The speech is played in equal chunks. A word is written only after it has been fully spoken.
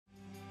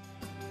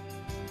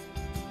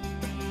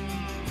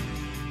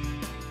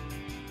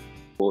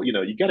well,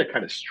 you got to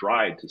kind of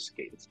strive to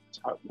skate. It's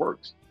how it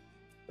works.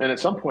 And at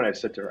some point I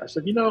said to her, I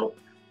said,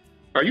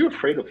 are you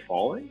afraid of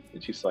falling?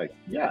 And she's like,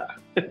 yeah,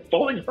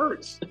 falling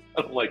hurts.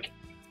 I'm like,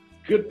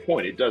 good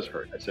point. It does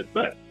hurt. I said,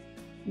 but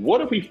what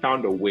if we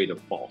found a way to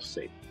fall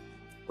safe,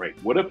 right?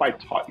 What if I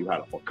taught you how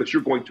to fall? Because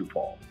you're going to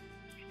fall.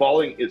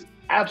 Falling is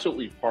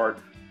absolutely part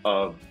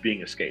of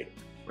being a skater,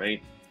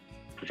 right?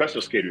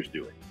 Professional skaters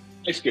do it.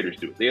 Ice skaters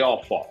do it. They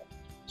all fall.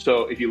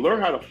 So if you learn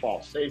how to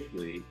fall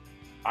safely,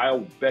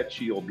 I'll bet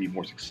you'll be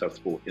more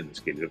successful in the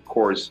skating. Of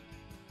course,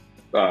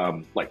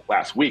 like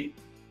last week,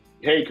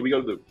 hey, can we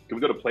go to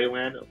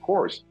Playland? Of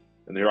course.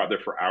 And they're out there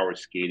for hours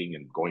skating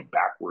and going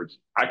backwards.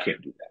 I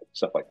can't do that,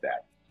 stuff like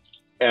that.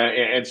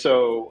 And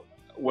so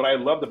what I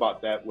loved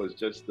about that was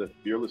just the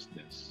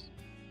fearlessness,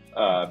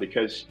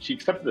 because she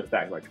accepted the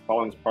fact, like,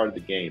 falling is part of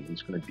the game. I'm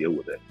just going to deal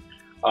with it.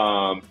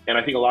 And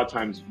I think a lot of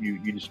times you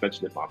just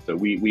mentioned it, Mafta.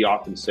 We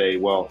often say,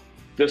 well,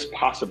 this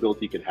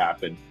possibility could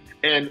happen.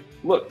 And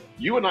look,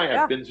 you and I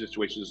have been in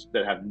situations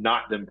that have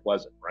not been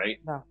pleasant, right?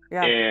 No.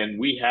 Yeah. And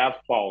we have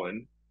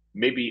fallen,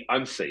 maybe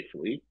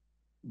unsafely,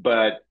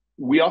 but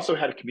we also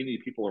had a community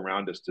of people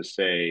around us to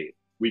say,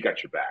 we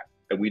got your back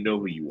and we know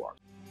who you are.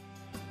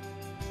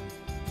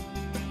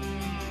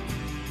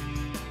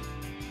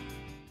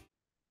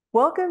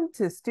 Welcome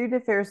to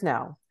Student Affairs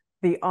Now,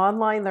 the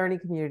online learning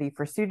community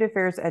for student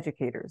affairs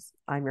educators.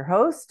 I'm your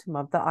host,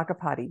 Mamta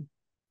Akapati.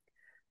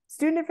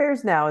 Student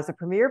Affairs Now is a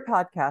premier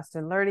podcast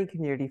and learning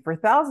community for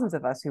thousands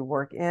of us who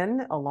work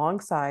in,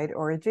 alongside,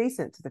 or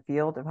adjacent to the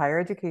field of higher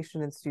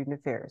education and student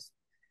affairs.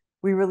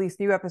 We release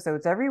new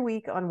episodes every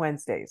week on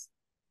Wednesdays.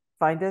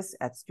 Find us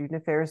at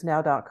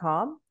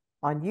studentaffairsnow.com,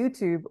 on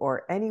YouTube,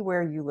 or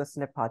anywhere you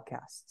listen to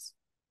podcasts.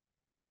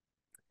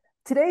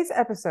 Today's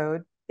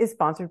episode is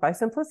sponsored by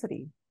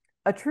Simplicity.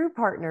 A true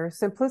partner,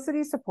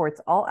 Simplicity supports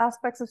all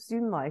aspects of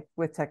student life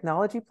with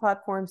technology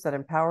platforms that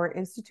empower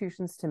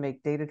institutions to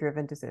make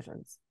data-driven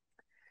decisions.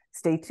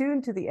 Stay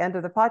tuned to the end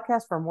of the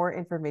podcast for more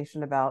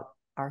information about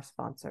our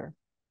sponsor.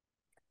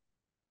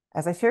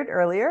 As I shared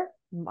earlier,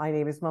 my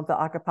name is Mamta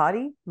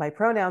Akapati. My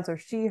pronouns are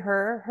she,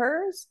 her,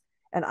 hers,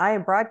 and I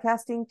am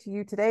broadcasting to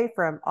you today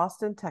from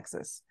Austin,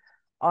 Texas.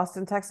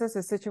 Austin, Texas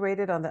is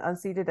situated on the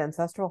unceded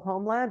ancestral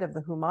homeland of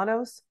the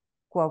Humanos,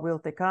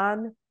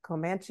 Coahuiltecan,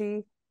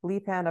 Comanche,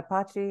 Lipan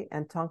Apache,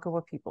 and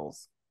Tonkawa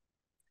peoples.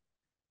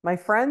 My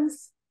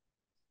friends,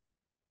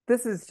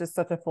 this is just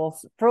such a full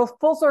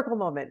circle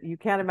moment. You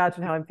can't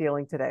imagine how I'm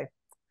feeling today.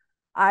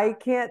 I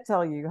can't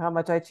tell you how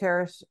much I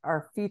cherish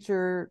our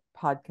featured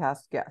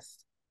podcast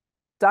guest.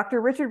 Dr.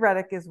 Richard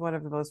Reddick is one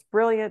of the most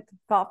brilliant,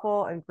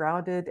 thoughtful, and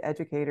grounded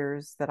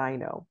educators that I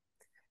know.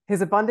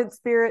 His abundant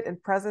spirit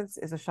and presence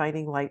is a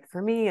shining light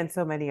for me and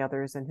so many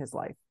others in his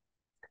life.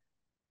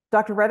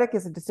 Dr. Reddick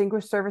is a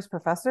distinguished service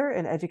professor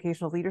in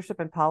educational leadership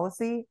and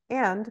policy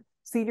and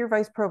senior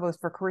vice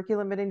provost for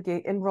curriculum and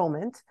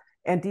enrollment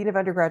and dean of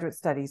undergraduate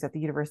studies at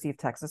the University of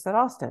Texas at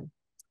Austin.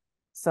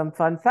 Some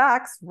fun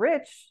facts: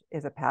 Rich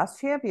is a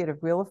past champion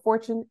of Wheel of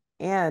Fortune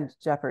and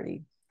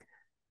Jeopardy!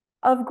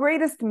 Of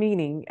greatest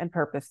meaning and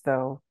purpose,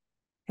 though,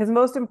 his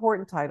most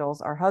important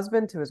titles are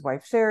husband to his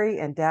wife Sherry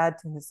and dad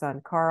to his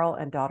son Carl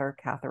and daughter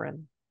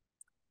Catherine.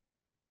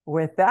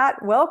 With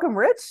that, welcome,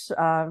 Rich.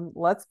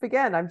 Let's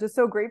begin. I'm just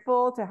so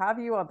grateful to have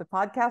you on the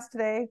podcast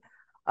today.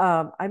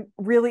 I'm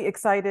really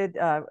excited.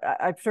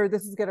 I'm sure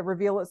this is going to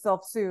reveal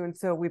itself soon,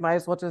 so we might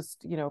as well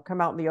just, come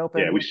out in the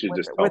open. Yeah, we should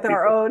just with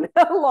our own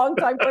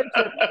long-time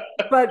friendship.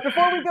 But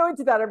before we go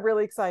into that, I'm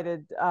really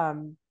excited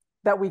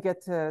that we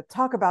get to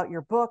talk about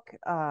your book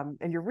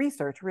and your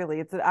research. Really,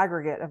 it's an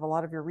aggregate of a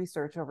lot of your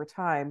research over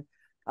time.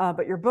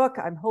 But your book,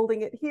 I'm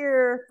holding it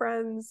here,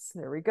 friends.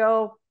 There we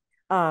go.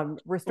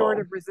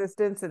 Restorative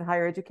Resistance in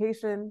Higher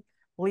Education,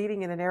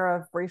 Leading in an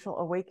Era of Racial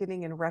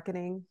Awakening and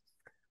Reckoning.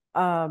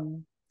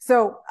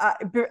 So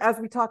as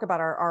we talk about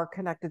our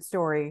connected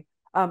story,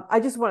 I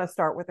just want to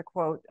start with a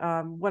quote,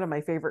 one of my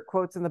favorite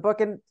quotes in the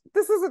book. And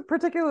this isn't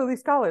particularly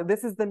scholarly.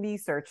 This is the me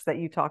search that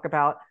you talk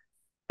about.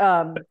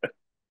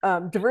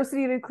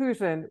 Diversity and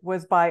inclusion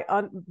was my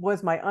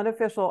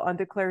unofficial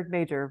undeclared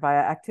major via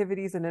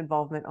activities and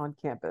involvement on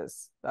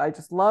campus. I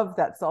just love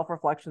that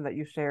self-reflection that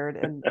you shared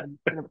in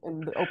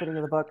the opening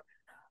of the book.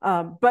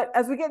 But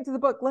as we get into the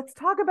book, let's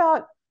talk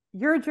about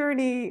your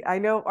journey. I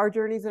know our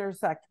journeys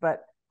intersect,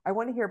 but I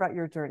want to hear about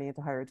your journey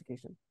into higher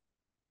education.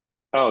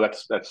 Oh,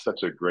 that's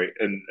such a great,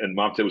 and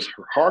Mom, it was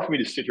hard for me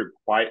to sit here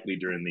quietly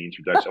during the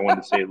introduction. I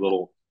wanted to say a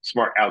little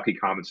smart alecky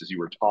comments as you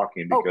were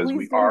talking, because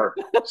we are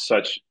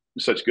such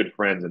good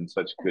friends and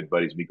such good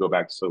buddies. We go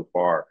back so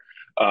far.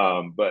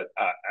 But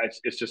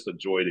it's just a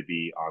joy to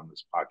be on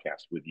this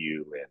podcast with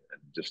you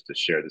and just to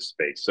share this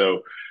space.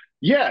 So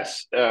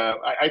yes,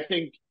 I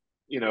think,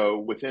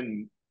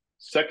 within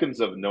seconds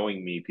of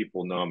knowing me,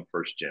 people know I'm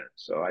first gen.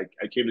 So I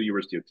came to the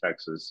University of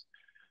Texas.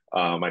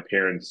 My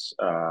parents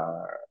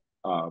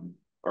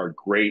are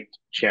great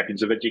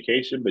champions of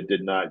education, but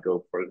did not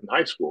go further in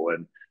high school.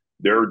 And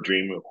their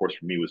dream, of course,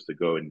 for me was to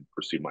go and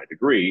pursue my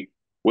degree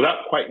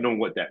without quite knowing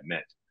what that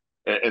meant.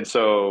 And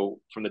so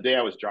from the day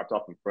I was dropped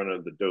off in front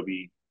of the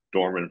Adobe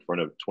dorm in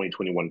front of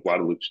 2021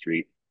 Guadalupe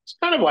Street. It's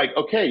kind of like,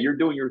 okay, you're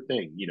doing your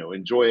thing,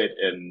 enjoy it,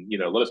 and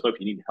let us know if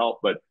you need help,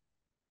 but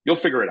you'll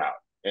figure it out.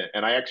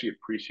 And I actually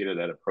appreciated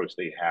that approach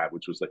they had,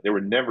 which was like they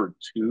were never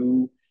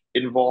too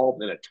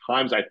involved. And at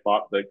times I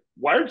thought, like,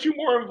 why aren't you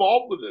more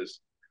involved with this?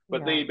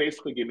 But they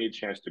basically gave me a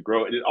chance to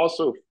grow. And it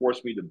also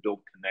forced me to build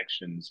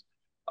connections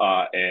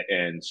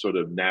and sort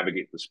of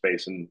navigate the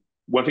space. And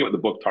one thing what the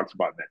book talks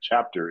about in that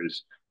chapter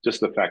is just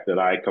the fact that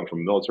I come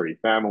from a military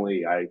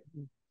family.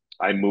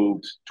 I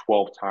moved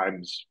 12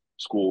 times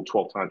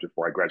 12 times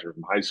before I graduated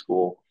from high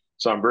school.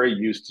 So I'm very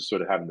used to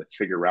sort of having to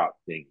figure out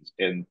things.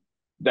 And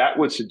that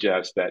would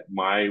suggest that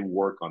my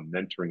work on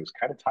mentoring is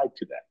kind of tied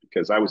to that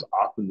because I was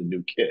often the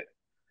new kid.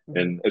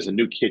 And as a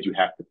new kid, you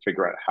have to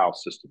figure out how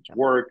systems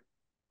work.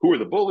 Who are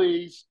the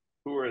bullies?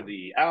 Who are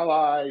the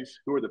allies?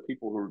 Who are the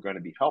people who are going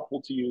to be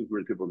helpful to you? Who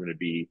are the people who are going to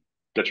be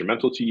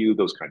detrimental to you?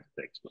 Those kinds of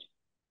things.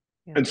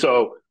 And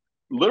so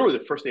literally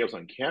the first day I was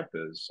on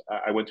campus,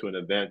 I went to an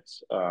event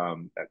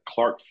at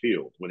Clark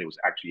Field when it was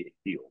actually a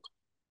field,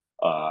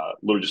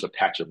 literally just a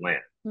patch of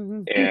land.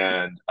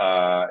 And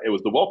it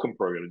was the welcome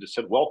program. It just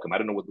said welcome. I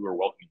don't know what we were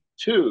welcoming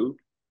to,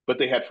 but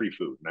they had free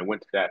food. And I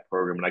went to that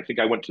program. And I think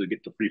I went to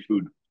get the free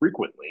food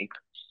frequently.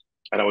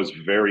 And I was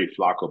very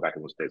flacco back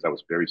in those days. I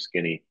was very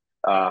skinny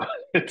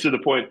to the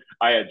point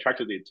I had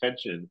attracted the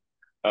attention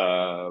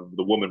of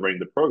the woman running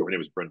the program. Her name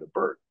was Brenda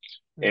Burt.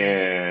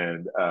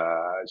 And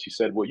she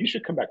said, well, you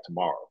should come back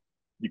tomorrow.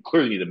 You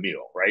clearly need a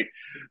meal, right?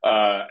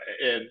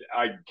 And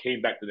I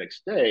came back the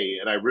next day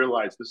and I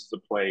realized this is a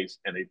place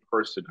and a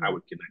person I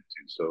would connect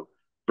to. So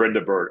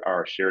Brenda Burt,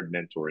 our shared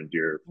mentor and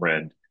dear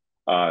friend,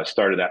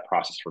 started that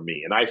process for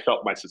me. And I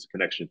felt my sense of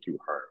connection through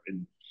her.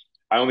 And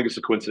I don't think it's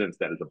a coincidence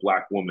that as a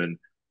Black woman,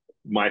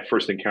 my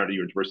first encounter at the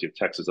University of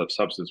Texas of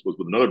substance was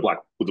with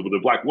a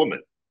Black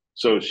woman.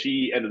 So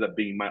she ended up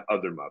being my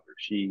other mother.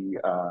 She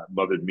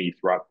mothered me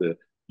throughout the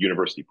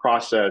university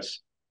process.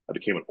 I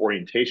became an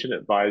orientation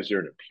advisor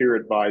and a peer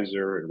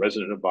advisor and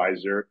resident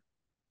advisor,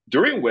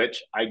 during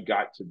which I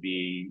got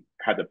to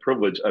had the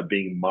privilege of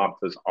being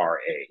MOMTA's RA.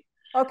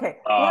 Okay,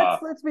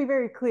 let's be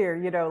very clear.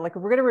 Like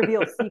we're going to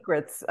reveal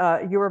secrets.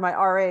 You were my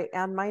RA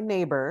and my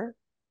neighbor,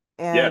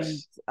 and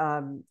yes.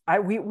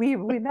 We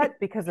met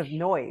because of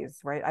noise,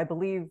 right? I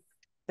believe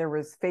there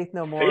was Faith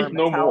No More, Faith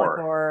No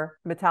More,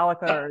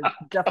 Metallica, or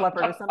Def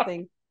Leppard or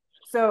something.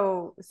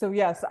 So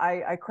yes,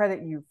 I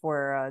credit you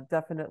for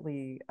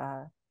definitely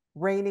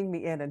reining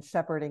me in and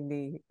shepherding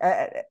me.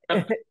 I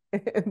got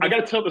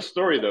to tell the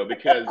story though,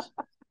 because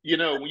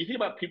when you think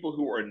about people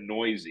who are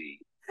noisy,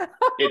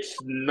 it's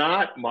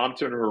not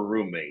MOMTA and her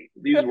roommate.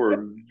 These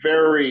were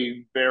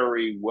very,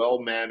 very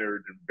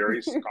well-mannered and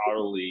very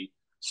scholarly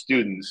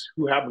students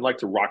who happen to like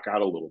to rock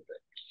out a little bit.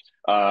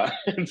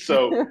 And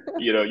so,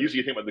 usually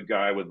you think about the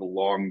guy with the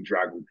long,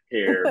 draggled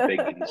hair,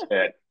 baked in his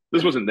head.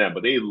 This wasn't them,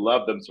 but they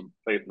loved them some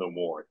Faith No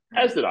More,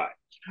 as did I.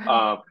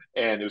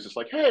 And it was just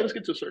like, hey, let's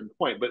get to a certain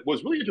point. But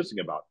what's really interesting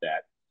about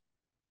that,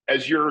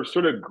 as you're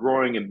sort of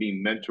growing and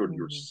being mentored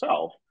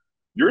yourself,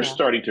 you're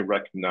starting to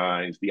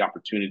recognize the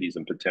opportunities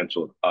and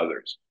potential of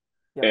others.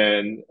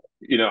 And,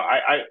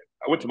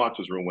 I went to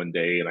MOMTA's room one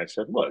day and I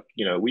said, look,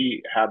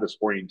 we have this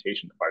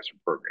orientation advisor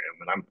program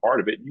and I'm part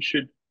of it. You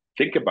should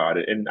think about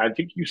it. And I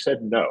think you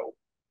said no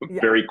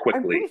very quickly.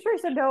 I'm pretty sure you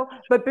said no.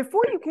 But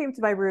before you came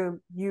to my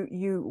room,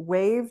 you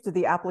waved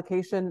the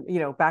application,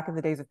 back in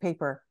the days of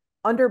paper,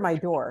 under my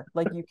door.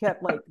 Like you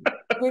kept like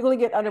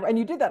wiggling it under, and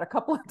you did that a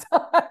couple of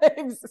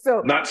times.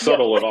 So not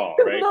subtle at all,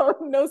 right?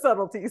 No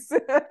subtleties.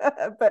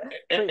 but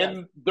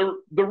and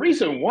the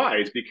reason why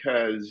is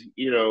because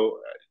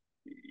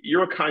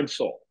you're a kind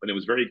soul, and it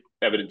was very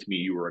evident to me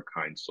you were a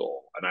kind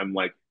soul. And I'm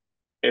like,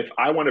 if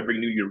I want to bring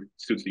new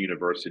students to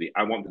university,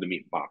 I want them to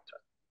meet MOMTA.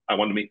 I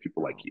want to meet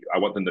people like you. I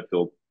want them to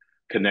feel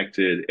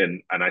connected,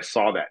 and I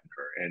saw that in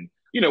her. And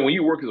when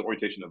you work as an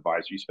orientation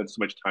advisor, you spend so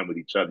much time with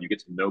each other. You get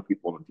to know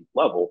people on a deep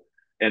level.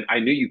 And I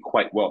knew you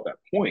quite well at that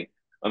point.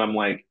 And I'm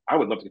like, I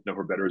would love to get to know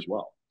her better as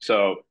well.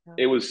 So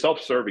it was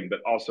self-serving, but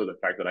also the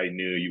fact that I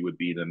knew you would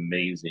be an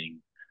amazing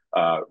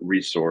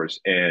resource.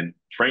 And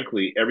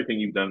frankly, everything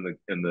you've done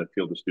in the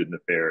field of student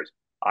affairs,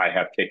 I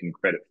have taken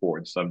credit for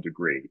in some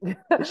degree.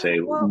 To say,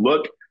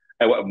 look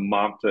at what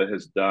MOMTA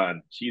has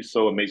done. She's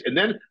so amazing. And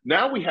then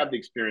now we have the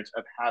experience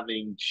of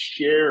having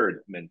shared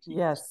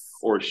mentees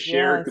or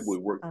shared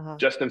people.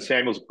 Justin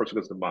Samuel's a person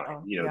that comes to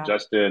mind.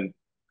 Justin,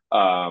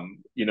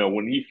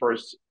 when he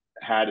first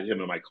had him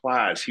in my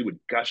class, he would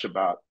gush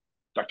about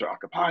Dr.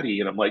 Akapati.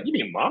 And I'm like, you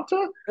mean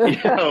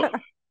MOMTA?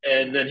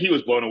 And then he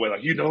was blown away,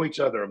 like, each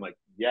other. I'm like,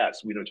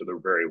 yes, we know each other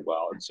very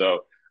well. And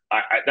so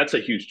that's a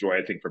huge joy,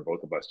 I think, for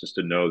both of us, just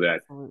to know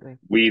that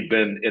we've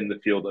been in the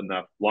field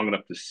long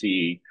enough to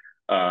see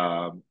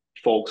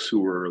folks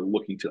who are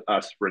looking to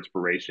us for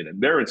inspiration, and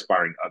they're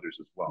inspiring others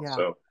as well.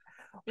 So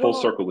full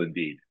circle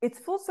indeed. It's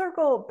full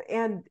circle.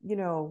 And,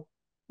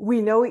 we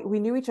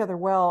knew each other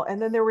well.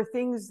 And then there were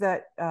things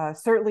that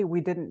certainly we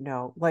didn't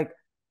know. Like,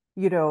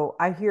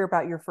 I hear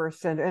about your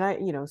first gender, and I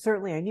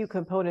certainly I knew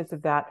components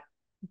of that.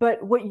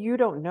 But what you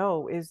don't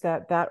know is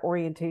that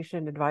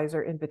orientation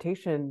advisor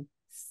invitation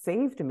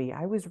saved me.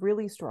 I was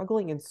really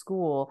struggling in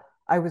school.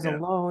 I was Yeah.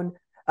 alone.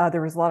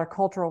 There was a lot of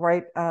cultural,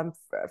 right?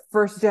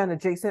 First gen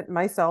adjacent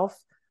myself,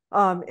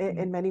 Mhm.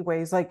 in many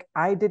ways. Like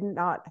I did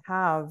not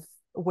have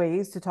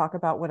ways to talk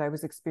about what I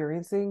was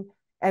experiencing.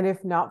 And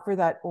if not for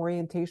that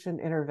orientation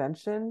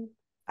intervention,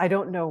 I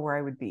don't know where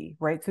I would be,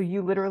 right? So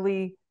you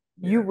literally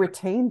you Yeah.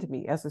 retained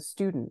me as a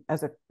student,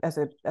 as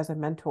a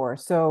mentor.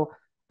 So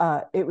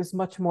it was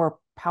much more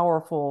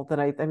powerful than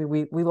I mean,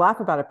 we laugh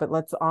about it, but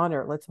let's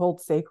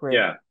hold sacred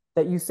Yeah.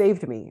 that you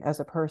saved me as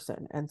a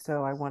person. And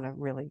so I want to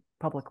really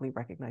publicly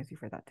recognize you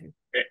for that too.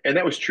 And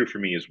that was true for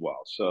me as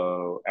well.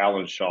 So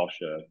Alan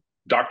Shalsha,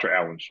 Dr.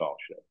 Alan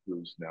Shalsha,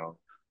 who's now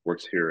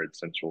works here at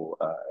Central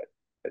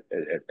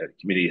at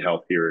Community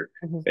Health here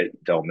Mm-hmm.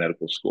 at Dell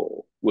Medical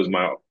School, was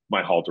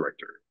my hall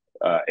director.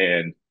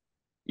 And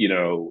you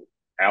know,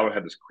 Alan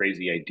had this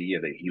crazy idea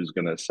that he was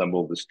going to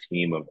assemble this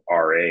team of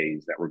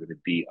RAs that were going to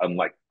be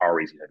unlike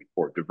RAs he had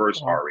before,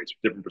 diverse Wow. RAs,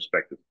 different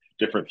perspectives,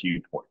 different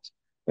viewpoints.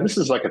 And Yep. this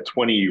is like a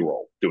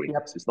 20-year-old doing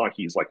this. Yep. It's not like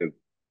he's like a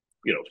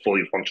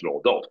fully functional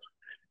adult.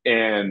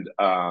 And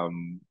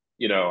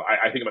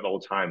I think about all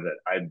the time that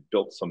I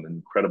built some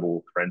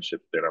incredible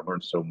friendships there. I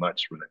learned so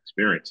much from that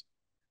experience.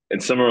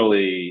 And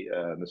similarly,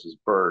 Mrs.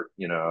 Burt,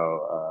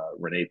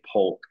 Renee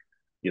Polk,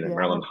 Yeah.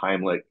 Marilyn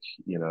Heimlich,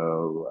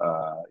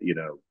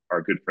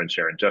 our good friend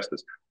Sharon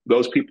Justice.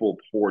 Those people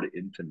poured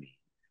into me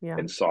Yeah.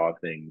 and saw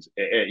things.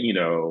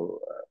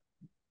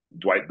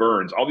 Dwight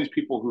Burns, all these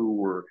people who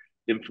were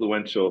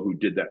influential who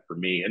did that for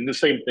me. And the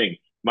same thing.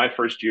 My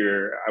first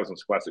year, I was on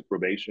scholastic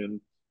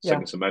probation, Yeah.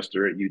 second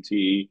semester at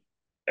UT,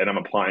 and I'm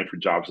applying for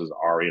jobs as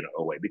RA and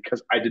OA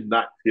because I did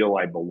not feel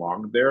I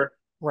belonged there.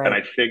 And I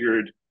Right.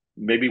 figured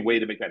maybe a way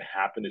to make that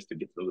happen is to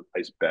get to the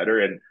place better.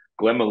 And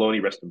Glenn Maloney,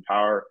 rest in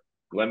power.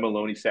 Glenn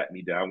Maloney sat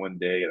me down one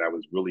day and I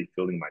was really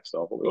feeling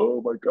myself. Like,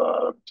 oh my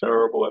God, I'm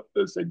terrible at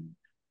this. And,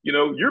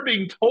 you're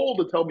being told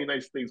to tell me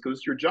nice things because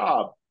it's your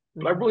job,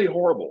 but I'm Mm-hmm. really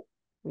horrible.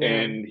 Yeah.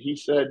 And he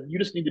said, you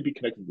just need to be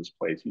connected to this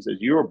place. He says,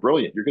 you're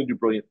brilliant. You're going to do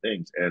brilliant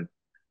things. And,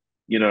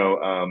 you know,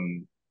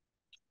 um,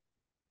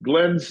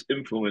 Glenn's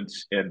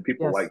influence and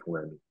people Yes. like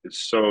Glenn is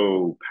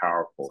so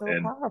powerful. So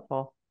And,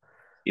 powerful.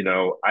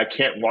 I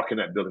can't walk in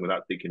that building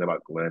without thinking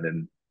about Glenn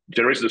and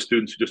generations of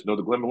students who just know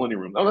the Glenn Maloney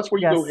room. Oh, that's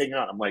where you go Yes. hang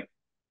out. I'm like,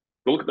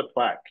 go look at the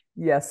plaque,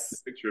 the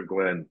Yes. picture of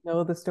Glenn,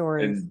 Know the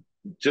stories. and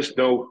just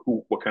know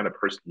what kind of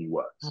person he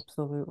was.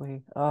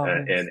 Absolutely. Oh,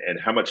 And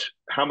how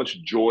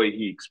much joy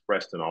he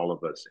expressed in all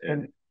of us. And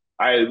and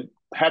I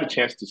had a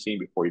chance to see him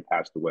before he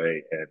passed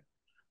away, and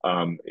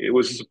it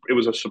was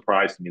a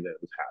surprise to me that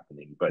it was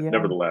happening. But yeah,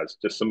 nevertheless,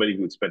 just somebody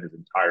who had spent his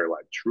entire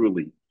life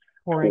truly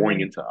pouring pouring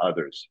in. into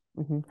others.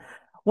 Hmm.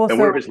 Well, And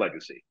we're so his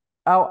legacy.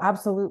 oh,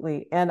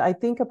 absolutely. And I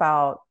think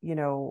about,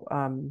 you've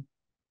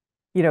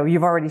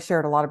already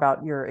shared a lot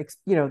about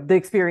the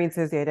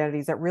experiences, the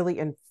identities that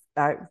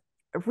uh,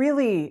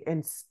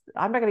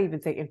 I'm not going to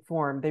even say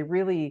inform. They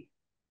really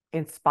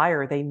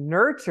inspire. They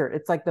nurture.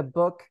 It's like the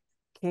book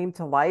came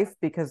to life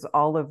because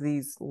all of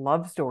these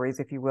love stories,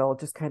 if you will,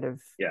 just kind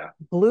of Yeah.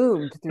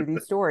 bloomed through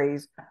these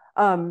stories.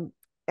 Um,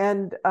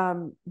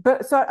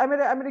 but so I'm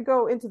gonna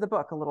go into the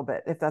book a little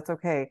bit, if that's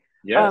okay.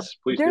 Yes,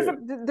 please There's a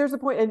do. there's a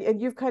point,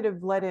 and you've kind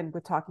of led in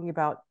with talking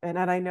about, and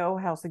I know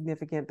how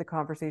significant the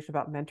conversation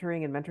about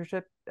mentoring and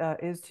mentorship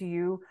is to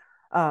you.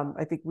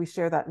 I think we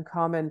share that in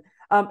common.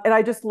 And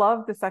I just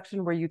love the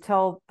section where you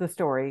tell the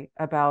story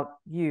about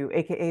you,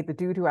 aka the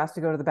dude who has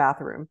to go to the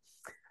bathroom.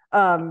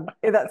 In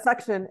that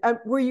section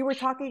where you were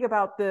talking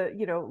about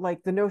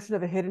like the notion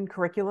of a hidden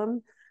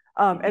curriculum,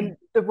 Hmm. and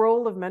the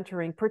role of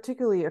mentoring,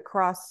 particularly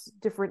across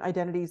different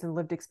identities and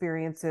lived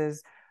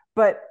experiences.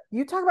 But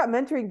you talk about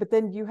mentoring, but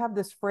then you have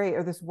this phrase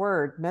or this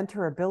word,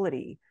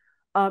 mentorability.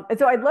 And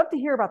so Yeah. I'd love to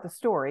hear about the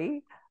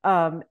story,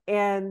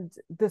 and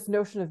this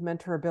notion of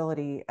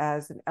mentorability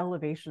as an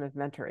elevation of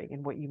mentoring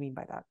and what you mean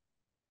by that.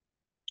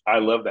 I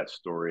love that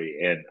story.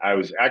 And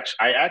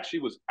I actually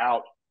was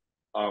out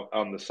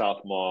on the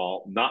South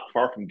Mall, not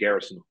far from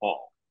Garrison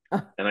Hall.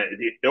 And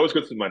it always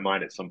goes through my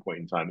mind at some point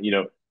in time.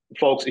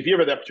 Folks, if you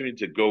ever have the opportunity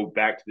to go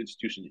back to the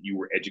institution that you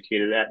were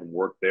educated at and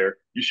work there,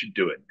 you should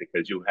do it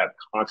because you'll have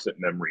constant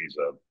memories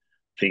of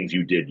things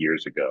you did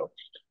years ago.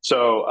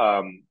 So,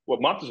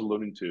 what Monta's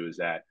alluding to is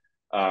that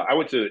I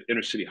went to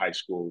inner city high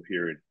school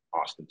here in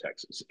Austin,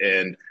 Texas,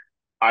 and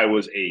I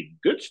was a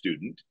good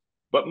student,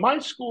 but my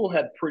school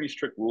had pretty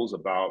strict rules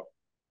about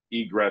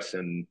egress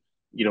and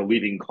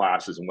leaving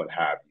classes and what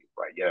have you.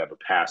 Right? You have a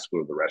pass,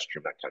 go to the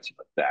restroom, that kind of stuff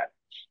like that.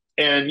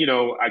 And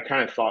I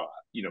kind of thought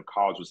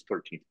college was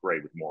 13th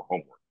grade with more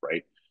homework,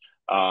 right?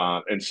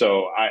 And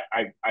so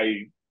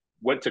I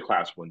went to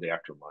class one day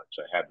after lunch.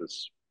 I had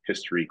this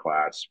history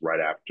class right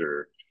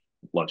after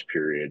lunch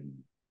period, and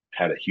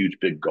had a huge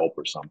big gulp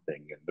or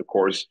something, and of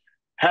course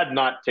had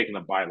not taken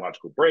a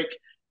biological break.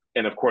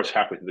 And of course,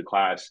 halfway through the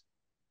class,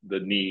 the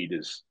need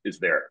is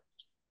there.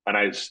 And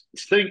I was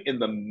sitting in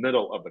the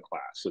middle of the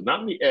class, so not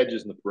in the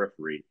edges in the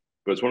periphery,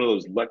 but it's one of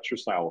those lecture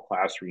style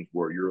classrooms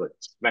where you're like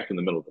smack in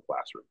the middle of the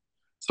classroom.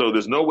 So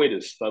there's no way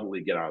to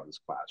subtly get out of this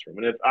classroom.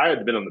 And if I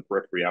had been on the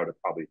periphery, I would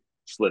have probably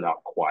slid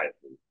out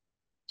quietly.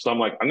 So I'm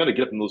like, I'm going to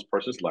get up in this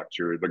person's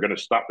lecture. They're going to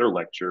stop their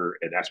lecture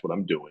and ask what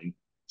I'm doing.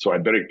 So I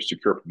better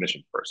secure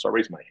permission first. So I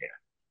raise my hand.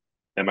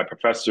 And my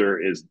professor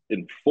is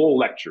in full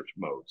lecture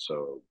mode.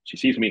 So she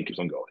sees me and keeps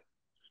on going.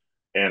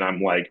 And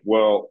I'm like,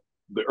 well,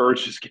 the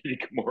urge is getting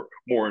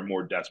more and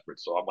more desperate.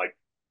 So I'm like,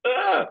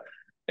 ah.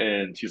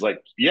 And she's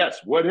like, yes,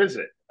 what is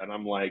it? And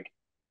I'm like,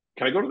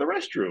 can I go to the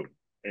restroom?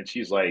 And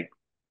she's like,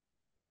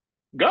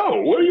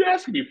 go. What are you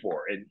asking me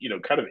for? And,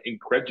 kind of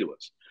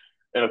incredulous.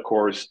 And of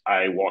course,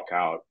 I walk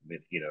out, and,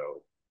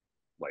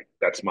 like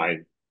that's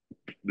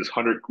this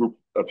 100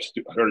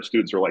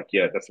 students are like,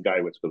 yeah, that's the guy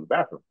who went to go to the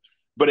bathroom.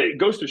 But it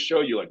goes to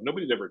show you, like,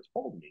 nobody's ever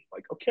told me,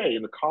 like, okay,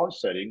 in the college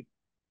setting,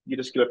 you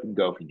just get up and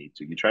go if you need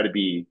to. You try to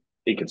be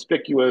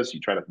inconspicuous,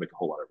 you try not to make a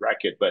whole lot of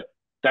racket, but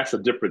that's a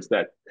difference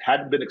that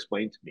hadn't been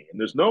explained to me. And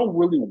there's no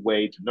really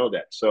way to know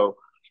that. So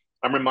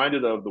I'm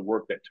reminded of the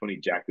work that Tony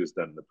Jack has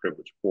done in The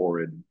Privileged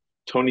Poor. And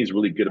Tony's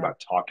really good about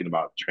talking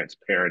about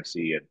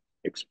transparency and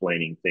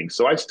explaining things.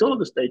 So I still to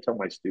this day tell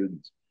my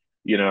students,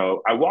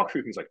 I walk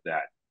through things like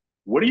that.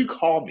 What do you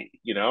call me?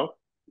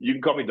 You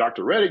can call me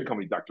Dr. Reddick, you can call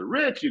me Dr.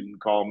 Rich, you can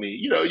call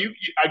me,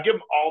 I give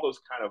them all those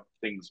kind of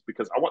things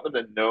because I want them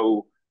to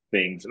know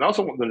things. And I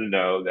also want them to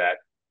know that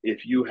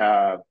if you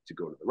have to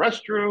go to the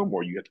restroom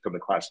or you have to come to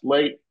class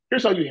late,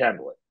 here's how you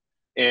handle it.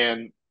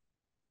 And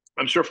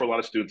I'm sure for a lot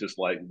of students, it's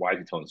like, why is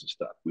he telling us this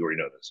stuff? We already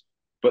know this.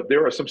 But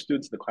there are some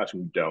students in the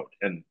classroom who don't.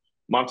 And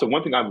Monta,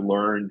 one thing I've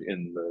learned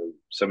in the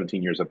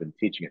 17 years I've been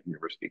teaching at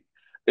university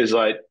is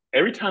like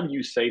every time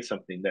you say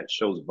something that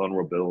shows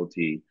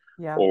vulnerability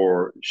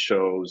or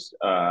shows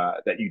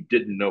that you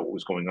didn't know what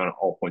was going on at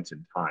all points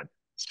in time,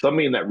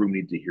 somebody in that room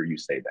needs to hear you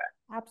say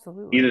that.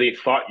 Absolutely. Either they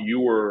thought you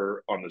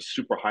were on the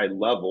super high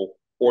level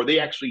or they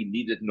actually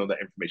needed to know that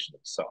information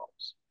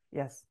themselves.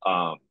 Yes.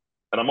 And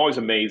I'm always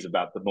amazed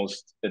about the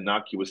most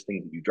innocuous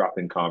things that you drop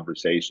in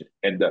conversation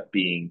end up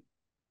being,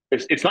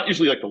 it's not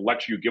usually like the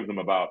lecture you give them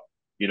about,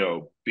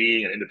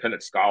 being an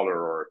independent scholar,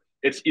 or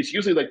it's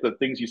usually like the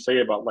things you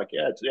say about like,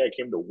 yeah, today I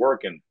came to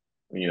work and,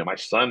 my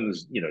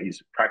son's,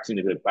 he's practicing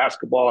to play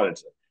basketball. And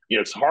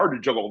it's hard to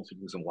juggle all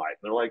things in life.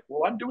 And they're like,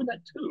 well, I'm doing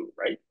that too,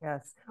 right?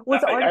 Yes. Well,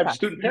 it's I have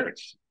student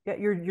parents. Yeah,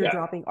 you're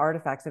dropping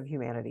artifacts of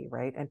humanity,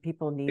 right? And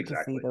people need to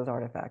see those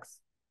artifacts.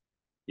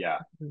 Yeah,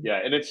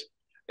 yeah, and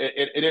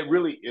it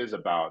really is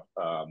about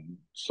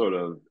sort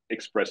of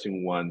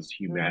expressing one's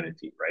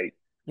humanity, right?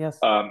 Yes.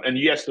 And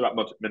you asked about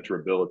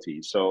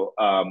mentorability. So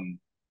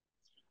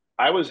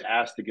I was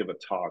asked to give a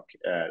talk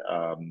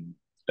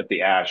at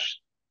the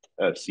ASH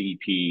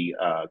CEP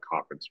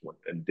conference one,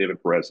 and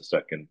David Perez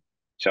II,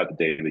 shout out to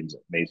David, he's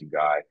an amazing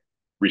guy,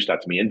 reached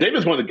out to me. And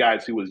David's one of the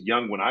guys who was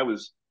young when I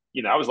was,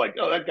 I was like,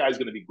 oh, that guy's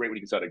going to be great when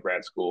he gets out of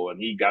grad school. And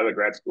he got out of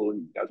grad school,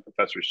 he got his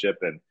professorship,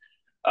 and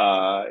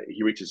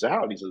he reaches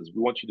out and he says,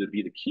 we want you to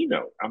be the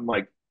keynote. I'm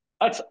like,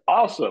 that's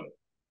awesome.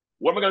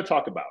 What am I going to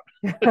talk about?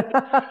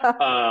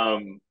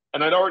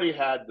 And I'd already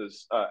had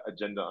this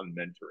agenda on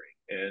mentoring.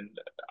 And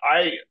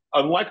I,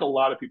 unlike a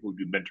lot of people who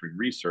do mentoring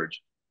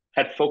research,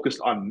 had focused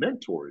on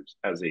mentors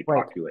as a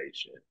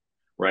population,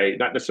 right?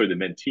 Not necessarily the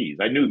mentees.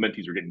 I knew the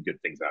mentees were getting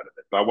good things out of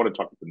it, but I want to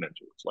talk with the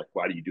mentors. Like,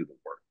 why do you do the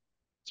work?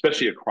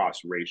 Especially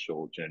across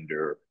racial,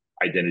 gender,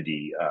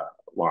 identity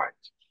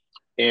lines.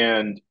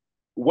 And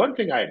one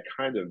thing I had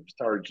kind of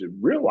started to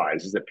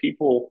realize is that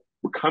people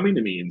were coming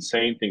to me and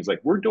saying things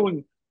like, we're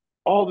doing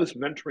all this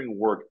mentoring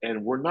work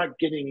and we're not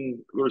getting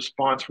a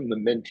response from the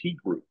mentee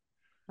group.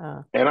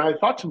 And I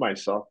thought to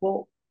myself,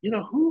 well,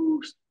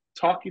 who's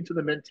talking to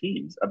the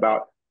mentees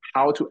about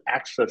how to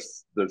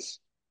access this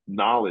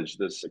knowledge,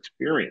 this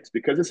experience?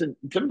 Because it's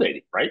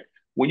intimidating, right?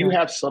 When you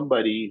have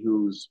somebody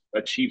who's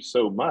achieved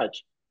so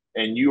much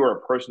and you are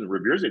a person who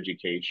reveres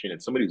education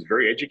and somebody who's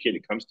very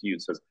educated comes to you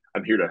and says,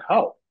 I'm here to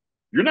help,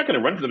 you're not going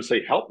to run to them and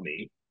say, help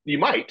me. You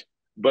might,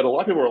 but a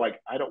lot of people are like,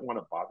 I don't want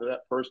to bother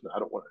that person. I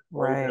don't want to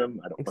annoy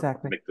them. I don't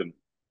want to make them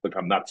look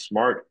I'm not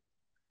smart.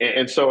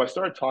 And so I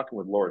started talking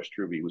with Laura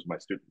Struve, who was my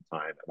student at the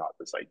time, about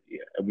this idea.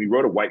 And we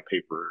wrote a white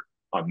paper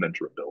on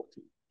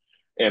mentorability.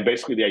 And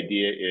basically the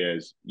idea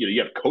is,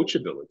 you have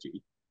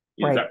coachability.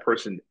 Is that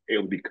person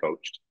able to be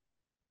coached?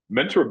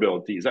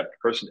 Mentorability is that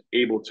person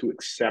able to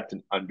accept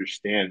and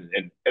understand.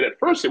 And at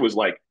first it was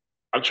like,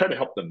 I'm trying to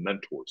help the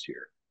mentors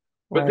here.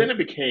 But then it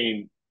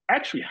became,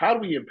 actually, how do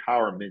we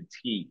empower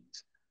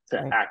mentees to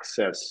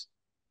access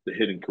the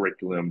hidden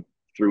curriculum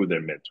through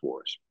their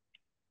mentors?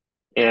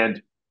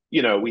 And,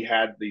 we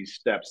had these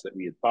steps that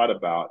we had thought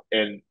about.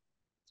 And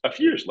a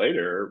few years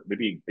later,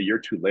 maybe a year or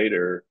two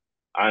later,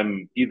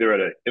 I'm either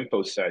at an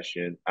info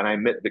session and I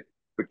met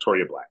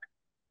Victoria Black.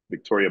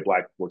 Victoria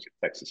Black works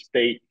at Texas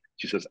State.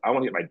 She says, I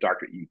want to get my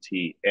doctorate at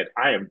UT, and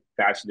I am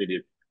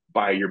fascinated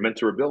by your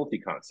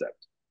mentorability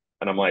concept.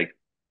 And I'm like,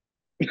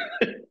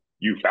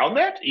 you found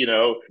that?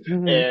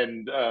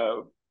 And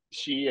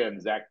she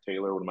and Zach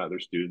Taylor, one of my other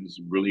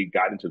students, really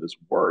got into this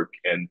work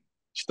and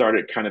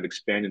started kind of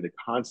expanding the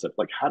concept.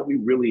 Like, how do we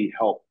really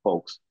help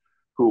folks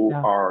who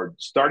are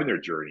starting their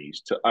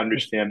journeys to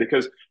understand?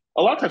 Because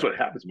a lot of times what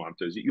happens,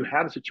 Monta, is you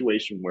have a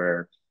situation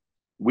where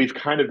we've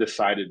kind of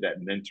decided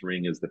that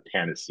mentoring is the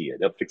panacea.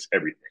 They'll fix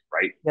everything,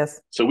 right?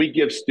 Yes. So we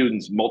give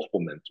students multiple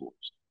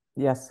mentors.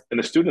 Yes. And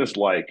the student is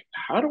like,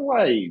 how do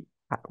I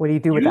What do you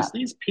do with use that?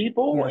 these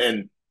people? Yes.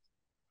 And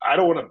I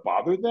don't want to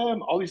bother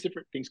them. All these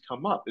different things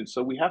come up. And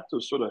so we have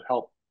to sort of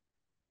help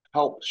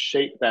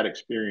shape that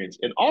experience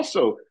and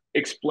also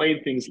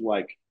explain things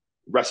like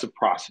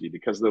reciprocity.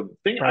 Because the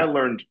thing I Right.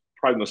 learned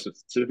probably most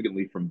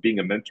significantly from being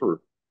a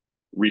mentor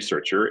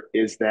researcher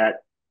is that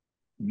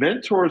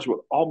mentors would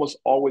almost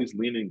always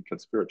lean in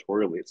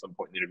conspiratorially at some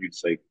point in the interview to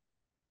say,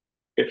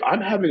 if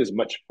I'm having as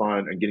much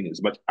fun and getting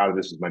as much out of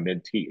this as my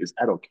mentee, is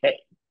that okay?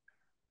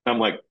 I'm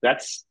like,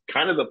 that's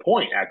kind of the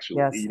point, actually.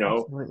 Yes,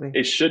 absolutely.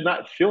 It should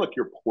not feel like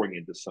you're pouring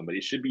into somebody.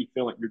 It should be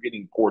feeling like you're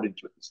getting poured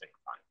into at the same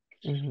time.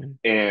 Mm-hmm.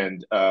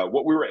 And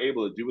what we were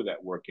able to do with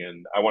that work,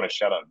 and I want to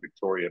shout out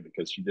Victoria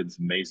because she did this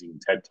amazing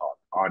TED talk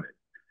on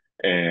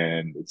it,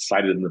 and it's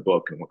cited in the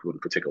book, and I want people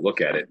to take a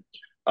look at it.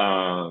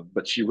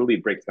 But she really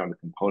breaks down the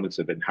components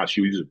of it and how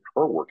she uses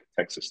her work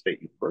at Texas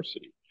State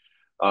University.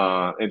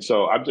 And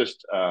so I'm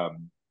just,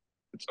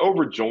 it's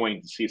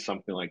overjoying to see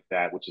something like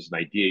that, which is an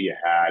idea you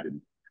had,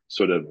 and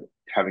sort of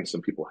having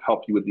some people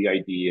help you with the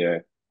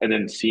idea, and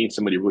then seeing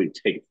somebody really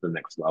take it to the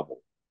next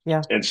level.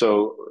 Yeah. And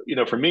so,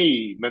 for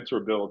me,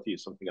 mentorability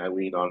is something I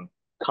lean on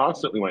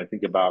constantly when I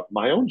think about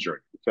my own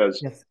journey,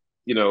 because, Yes.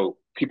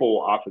 people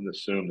will often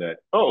assume that,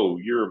 oh,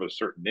 you're of a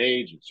certain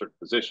age and certain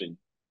position.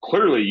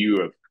 Clearly,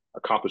 you have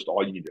accomplished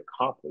all you need to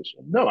accomplish.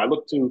 No, I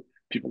look to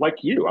people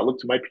like you. I look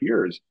to my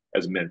peers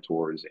as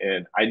mentors,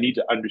 and I need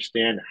to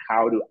understand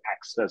how to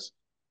access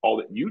all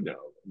that you know.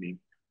 I mean,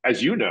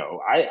 as you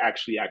know, I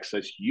actually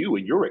access you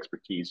and your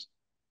expertise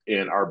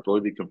in our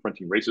ability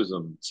confronting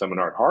racism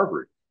seminar at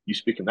Harvard. You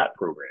speak in that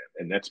program,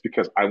 and that's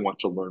because I want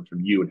to learn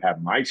from you and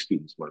have my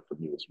students learn from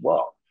you as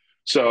well.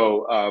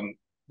 So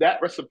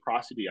that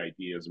reciprocity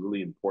idea is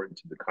really important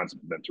to the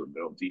concept of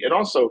mentorability, and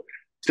also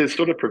to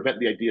sort of prevent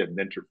the idea of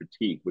mentor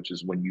fatigue, which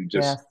is when you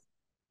just Yes.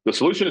 the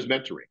solution is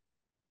mentoring,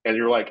 and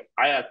you're like,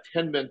 I have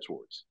 10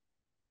 mentors,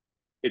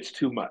 it's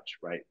too much,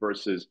 right?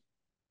 Versus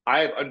I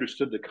have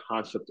understood the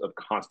concept of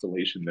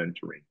constellation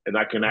mentoring, and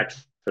I can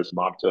access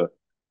Mapta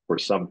for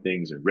some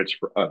things and Rich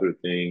for other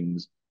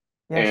things.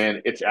 Yes.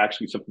 And it's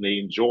actually something they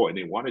enjoy and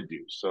they want to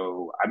do.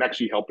 So I'm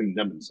actually helping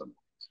them in some way.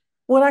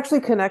 Well, it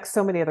actually connects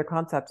so many other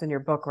concepts in your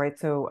book, right?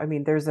 So, I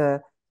mean, there's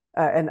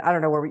and I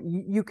don't know where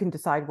you can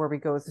decide where we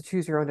go as to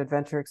choose your own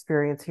adventure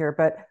experience here,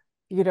 but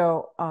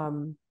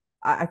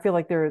I feel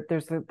like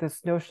there's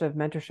this notion of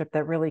mentorship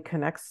that really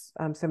connects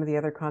some of the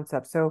other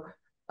concepts. So,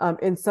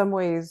 in some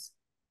ways,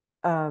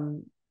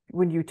 um,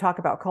 when you talk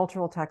about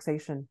cultural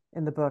taxation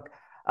in the book,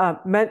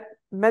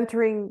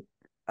 mentoring,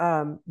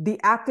 the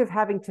act of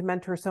having to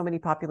mentor so many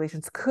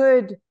populations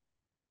could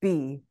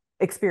be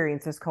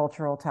experienced as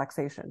cultural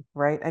taxation,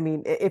 right? I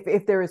mean,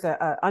 if there is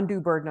a undue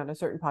burden on a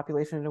certain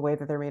population in a way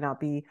that there may not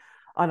be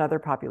on other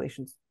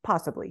populations,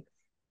 possibly.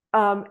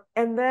 And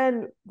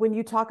then when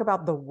you talk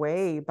about the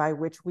way by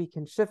which we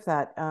can shift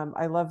that,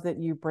 I love that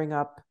you bring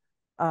up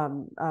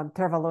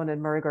Tervalon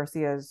and Murray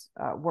Garcia's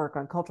work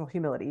on cultural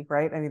humility,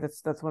 right? I mean,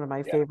 that's one of my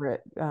Yeah.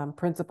 favorite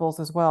principles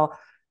as well.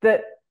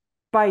 That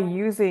by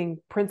using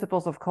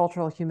principles of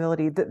cultural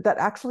humility, that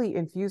actually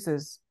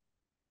infuses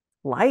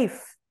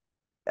life.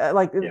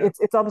 Like Yeah.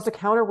 it's almost a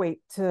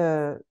counterweight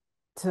to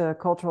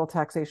cultural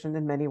taxation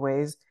in many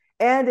ways.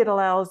 And it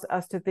allows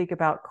us to think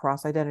about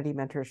cross-identity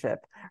mentorship,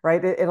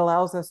 right? It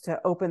allows us to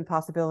open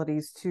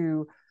possibilities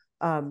to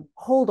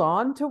hold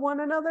on to one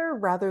another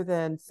rather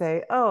than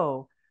say,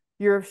 oh,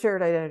 you're of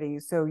shared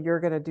identities, so you're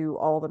going to do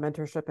all the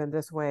mentorship in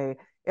this way.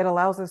 It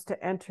allows us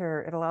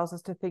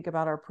to think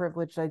about our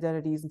privileged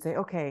identities and say,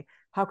 okay,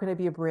 how can I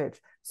be a bridge?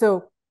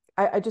 So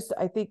I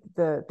think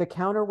the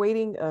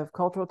counterweighting of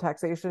cultural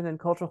taxation and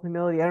cultural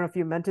humility, I don't know if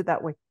you meant it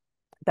that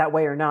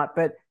way or not,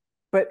 but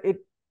it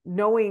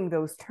knowing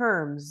those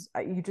terms,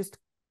 you just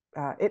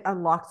it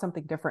unlocked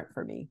something different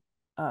for me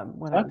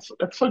when I was.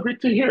 That's so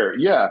great to hear.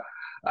 Yeah.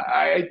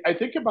 I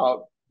think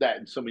about that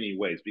in so many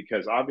ways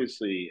because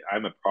obviously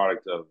I'm a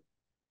product of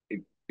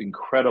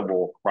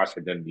incredible cross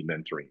identity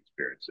mentoring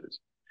experiences.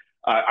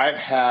 I've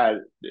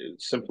had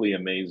simply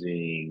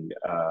amazing,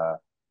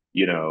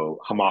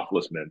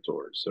 homophilous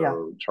mentors. Yeah.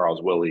 So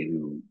Charles Willie,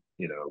 who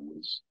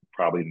was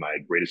probably my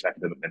greatest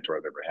academic mentor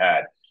I've ever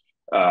had,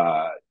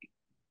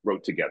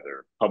 wrote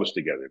together, published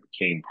together,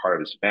 became part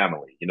of his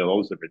family.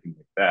 Those different things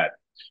like that.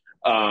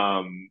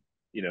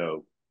 You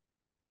know,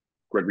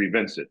 Gregory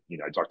Vincent.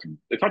 I talked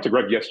to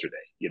Greg yesterday.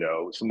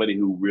 Somebody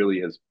who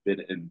really has been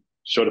and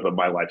showed up in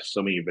my life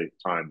so many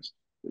times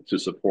to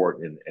support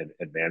and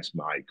advance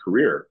my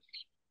career.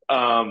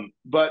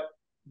 But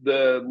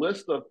the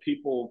list of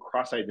people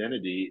cross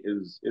identity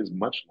is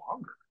much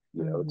longer.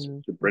 It's Mm-hmm.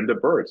 the Brenda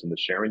Birds and the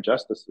Sharon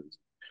Justices,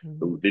 Mm-hmm.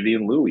 the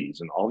Vivian Louis,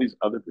 and all these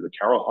other the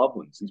Carol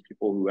Hovlands. These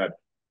people who had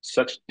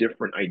such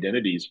different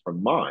identities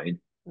from mine,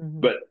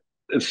 Mm-hmm. but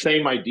the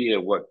same idea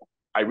of what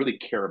I really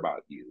care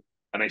about you,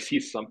 and I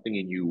see something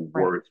in you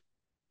Right. worth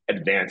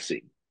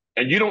advancing,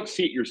 and you don't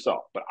see it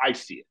yourself, but I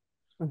see it,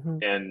 Mm-hmm.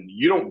 and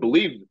you don't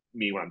believe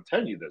me when I'm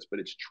telling you this, but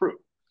it's true.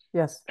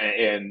 Yes.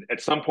 And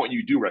at some point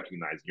you do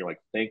recognize, and you're like,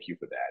 thank you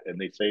for that. And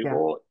they say, Yeah.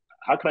 well,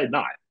 how could I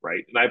not?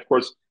 Right. And I, of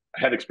course,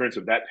 I had experience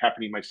of that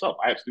happening myself.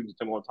 I have students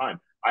tell me all the time,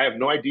 I have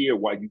no idea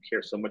why you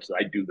care so much that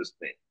I do this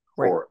thing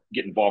Right. or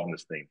get involved in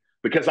this thing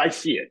because I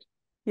see it,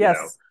 you know,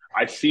 Yes.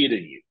 I see it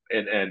in you.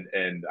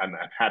 And I'm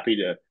happy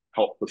to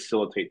help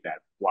facilitate that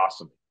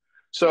blossoming.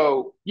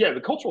 So yeah,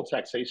 the cultural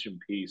taxation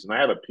piece, and I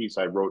have a piece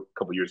I wrote a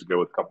couple of years ago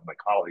with a couple of my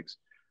colleagues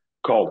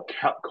called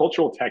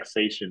Cultural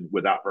Taxation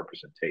Without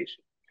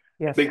Representation,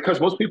 Yes. because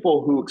most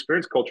people who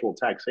experience cultural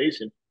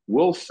taxation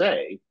will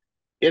say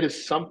it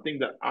is something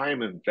that I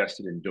am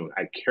invested in doing.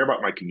 I care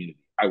about my community.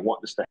 I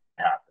want this to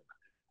happen.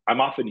 I'm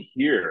often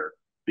here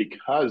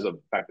because of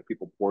the fact that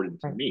people poured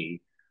into Right.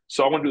 me.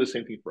 So I want to do the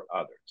same thing for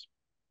others.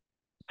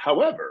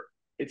 However,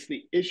 it's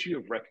the issue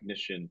of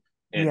recognition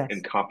and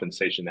Yes.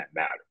 compensation that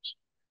matters.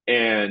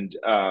 And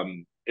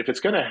if it's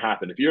going to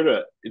happen, if you're at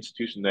an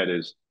institution that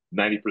is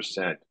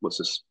 90%, let's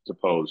just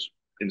suppose,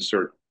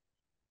 insert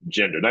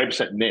gender,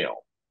 90%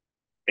 male,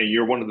 and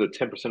you're one of the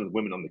 10% of the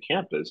women on the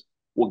campus,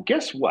 well,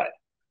 guess what?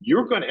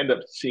 You're going to end up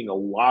seeing a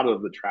lot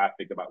of the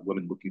traffic about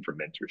women looking for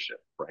mentorship,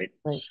 right?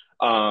 Right.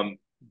 Um,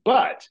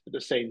 but at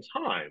the same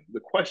time, the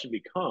question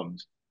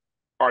becomes,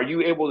 are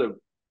you able to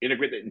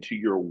integrate that into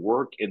your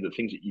work and the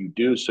things that you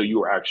do so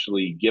you are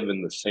actually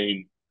given the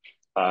same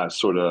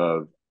sort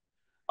of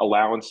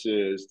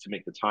allowances to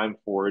make the time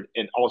for it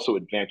and also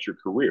advance your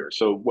career?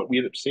 So what we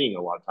end up seeing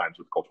a lot of times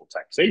with cultural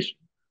taxation,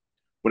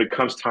 when it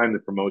comes time to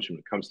promotion, when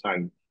it comes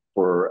time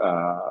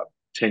for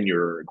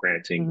tenure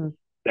granting, Mm-hmm.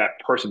 that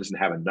person doesn't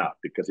have enough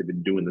because they've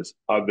been doing this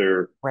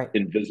other Right.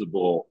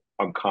 invisible,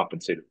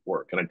 uncompensated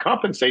work. And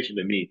compensation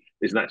to me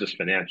is not just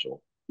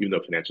financial, even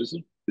though financial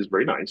is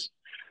very nice.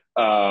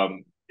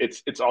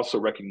 It's also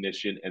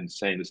recognition and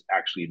saying this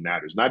actually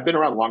matters. And I've been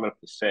around long enough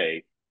to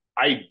say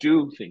I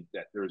do think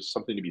that there's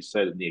something to be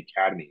said in the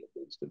academy, at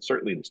least, and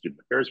certainly in the student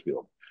affairs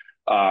field,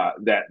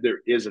 that there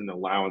is an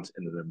allowance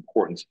and an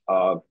importance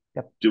of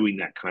Yep. doing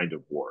that kind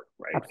of work,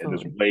 right? And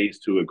there's Absolutely. ways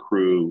to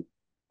accrue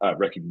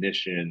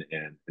recognition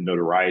and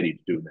notoriety to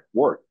doing that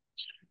work.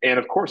 And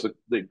of course,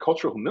 the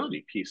cultural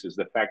humility piece is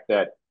the fact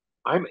that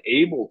I'm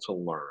able to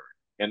learn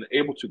and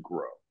able to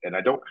grow. And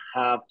I don't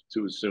have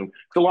to assume,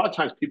 because a lot of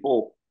times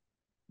people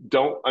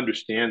don't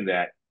understand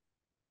that,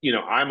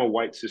 I'm a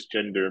white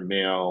cisgender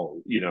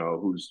male,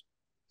 who's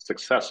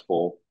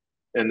successful,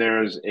 and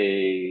there's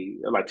a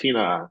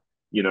Latina,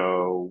 you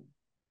know,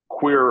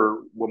 queer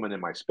woman in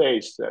my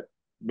space that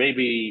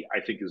maybe I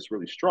think is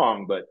really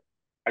strong, but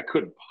I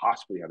couldn't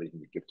possibly have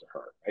anything to give to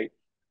her, right?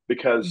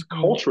 Because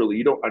Mm-hmm. culturally,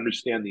 you don't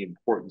understand the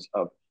importance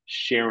of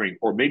sharing,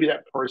 or maybe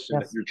that person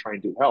that Yes. you're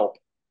trying to help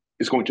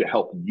is going to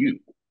help you,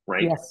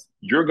 right? Yes.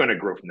 You're going to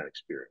grow from that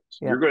experience.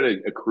 You're Yep.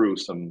 going to accrue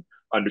some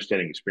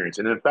understanding experience.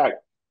 And in fact,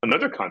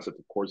 another concept,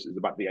 of course, is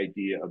about the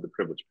idea of the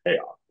privilege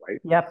payoff, right?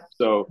 Yep.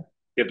 So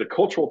if the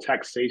cultural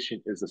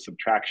taxation is a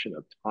subtraction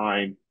of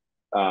time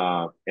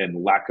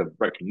and lack of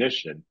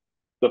recognition,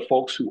 the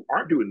folks who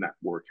aren't doing that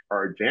work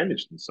are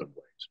advantaged in some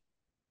ways.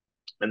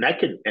 And that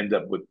could end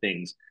up with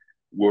things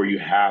where you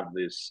have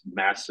this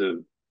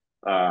massive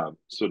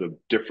sort of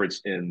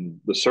difference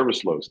in the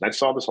service loads. And I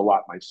saw this a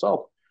lot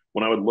myself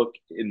when I would look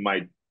in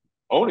my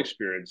own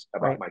experience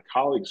about Right. my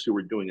colleagues who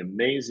were doing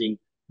amazing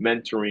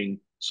mentoring,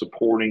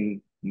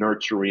 supporting,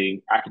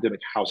 nurturing, academic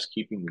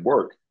housekeeping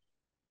work.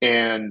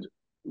 And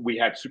we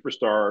had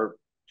superstar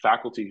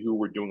faculty who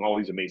were doing all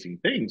these amazing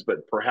things,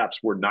 but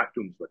perhaps were not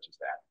doing as much as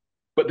that.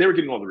 But they were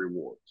getting all the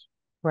rewards.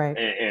 Right.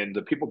 And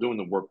the people doing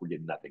the work were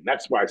getting nothing.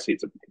 That's why I say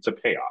it's a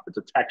payoff. It's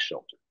a tax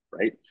shelter,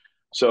 right?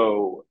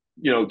 So,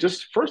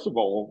 just first of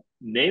all,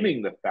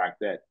 naming the fact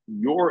that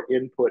your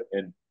input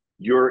and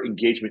your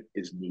engagement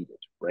is needed,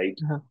 right?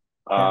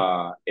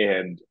 Uh-huh. Yeah.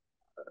 And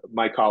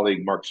my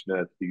colleague Mark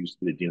Smith, who used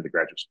to be the dean of the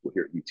graduate school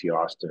here at UT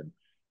Austin,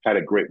 had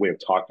a great way of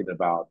talking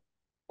about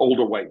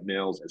older white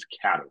males as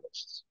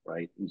catalysts,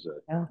 right?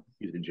 Yeah.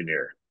 He's an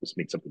engineer. This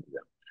means something to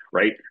them,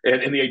 right?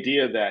 And the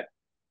idea that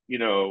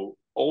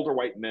older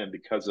white men,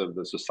 because of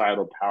the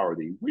societal power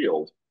they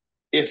wield,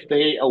 if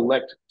they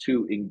elect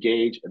to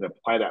engage and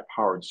apply that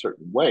power in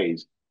certain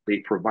ways, they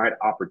provide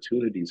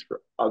opportunities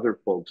for other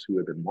folks who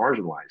have been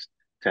marginalized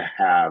to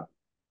have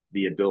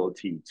the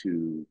ability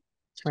to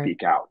Right.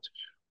 speak out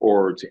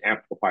or to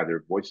amplify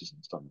their voices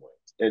in some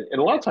ways. And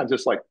a lot of times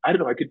it's like, I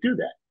don't know, I could do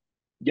that.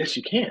 Yes,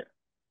 you can. And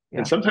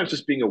Yeah. sometimes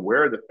just being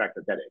aware of the fact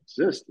that that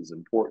exists is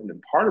important.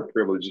 And part of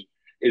privilege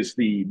is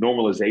the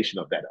normalization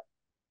of that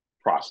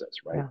process,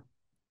 right? Yeah.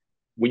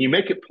 When you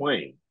make it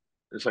plain,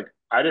 it's like,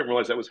 I didn't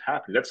realize that was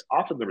happening. That's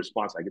often the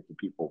response I get from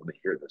people when they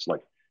hear this.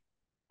 Like,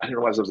 I didn't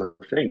realize that was a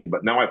thing,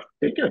 but now I'm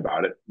thinking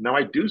about it. Now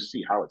I do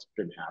see how it's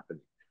been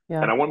happening.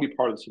 Yeah. And I want to be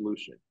part of the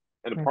solution.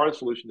 And a Right. part of the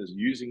solution is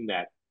using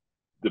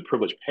the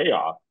privilege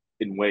payoff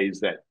in ways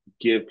that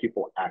give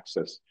people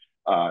access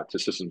to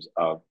systems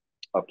of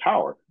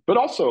power, but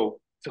also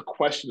to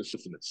question the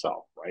system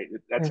itself, right?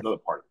 That's Yes. another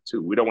part of it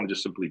too. We don't want to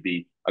just simply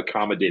be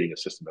accommodating a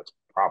system that's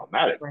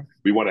problematic. Right.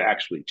 We want to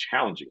actually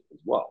challenge it as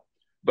well.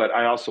 But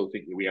I also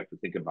think that we have to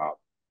think about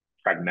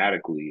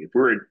pragmatically. If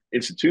we're in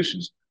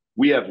institutions,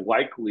 we have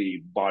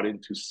likely bought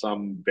into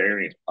some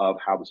variant of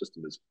how the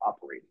system is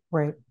operating.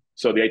 Right.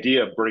 So the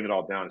idea of burning it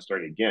all down and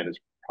starting again is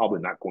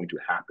probably not going to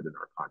happen in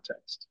our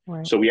context.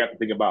 Right. So we have to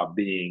think about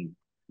being,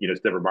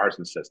 as Deborah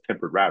Marsden says,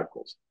 tempered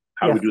radicals.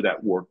 How do we Yes. do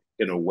that work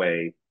in a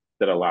way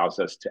that allows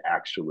us to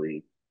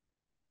actually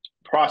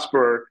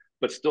prosper,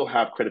 but still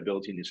have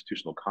credibility in the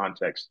institutional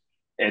context,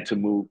 and to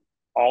move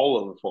all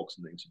of the folks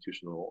in the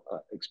institutional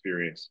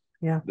experience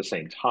Yeah. at the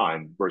same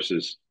time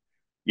versus,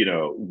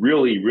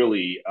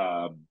 really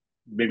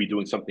maybe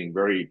doing something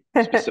very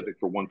specific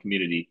for one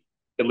community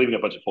and leaving a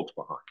bunch of folks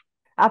behind.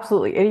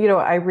 Absolutely. And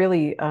I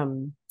really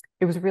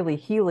it was really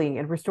healing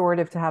and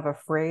restorative to have a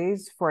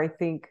phrase for, I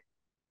think,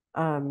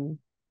 um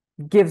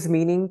gives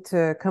meaning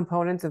to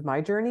components of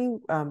my journey,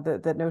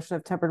 that notion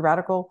of tempered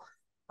radical,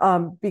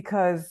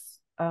 because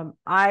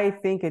I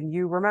think, and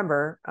you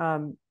remember,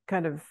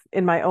 kind of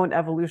in my own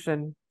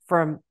evolution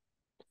from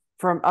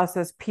us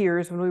as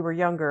peers when we were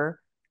younger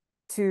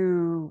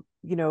to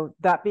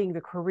that being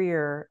the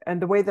career,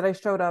 and the way that I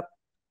showed up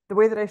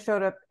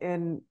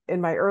in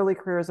my early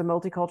career as a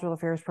multicultural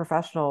affairs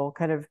professional,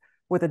 kind of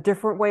with a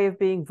different way of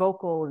being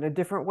vocal and a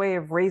different way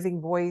of raising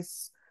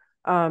voice,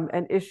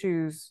 and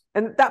issues,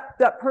 and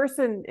that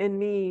person in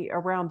me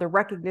around the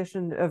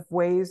recognition of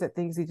ways that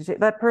things need to change.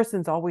 That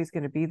person's always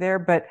going to be there,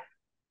 but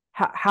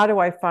how do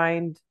I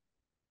find,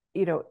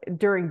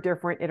 during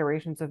different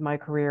iterations of my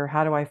career,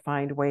 how do I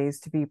find ways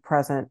to be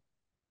present,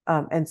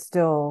 and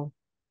still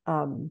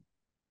um,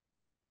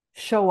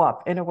 show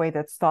up in a way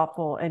that's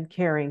thoughtful and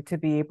caring, to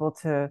be able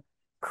to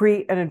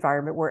create an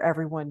environment where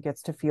everyone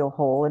gets to feel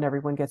whole and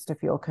everyone gets to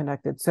feel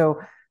connected.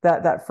 So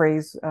that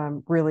phrase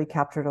really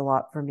captured a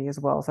lot for me as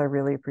well. So I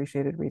really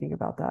appreciated reading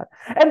about that,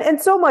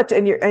 and so much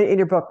in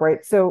your book,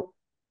 right? So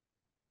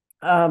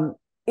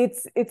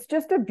it's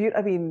just a beauty.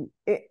 I mean,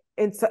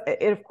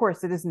 of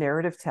course it is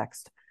narrative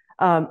text,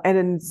 and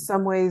in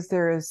some ways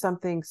there is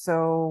something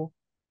so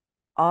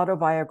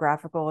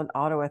autobiographical and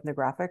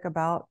autoethnographic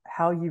about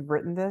how you've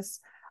written this.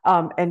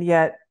 And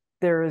yet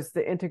there is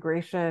the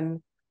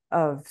integration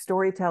of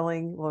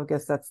storytelling. Well, I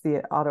guess that's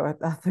the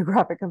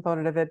autoethnographic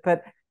component of it,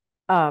 but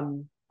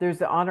there's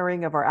the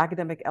honoring of our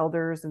academic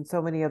elders and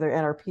so many other,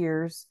 and our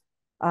peers.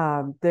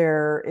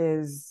 There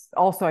is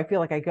also, I feel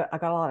like I got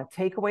a lot of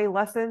takeaway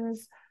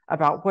lessons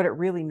about what it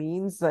really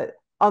means. That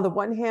on the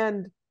one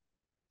hand,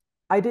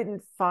 I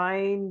didn't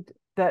find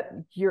that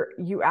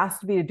you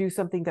asked me to do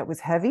something that was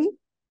heavy.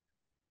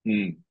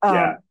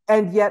 Yeah.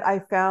 And yet I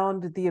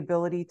found the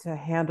ability to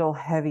handle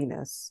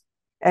heaviness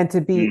and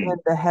to be in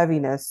the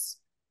heaviness,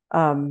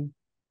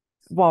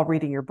 while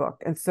reading your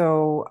book. And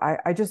so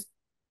I just,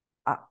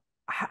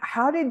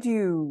 how did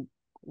you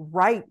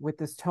write with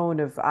this tone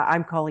of,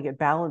 I'm calling it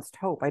balanced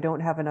hope. I don't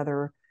have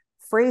another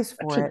phrase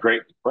for That's a it,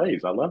 great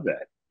phrase. I love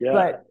that.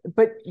 Yeah.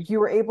 but you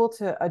were able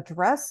to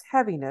address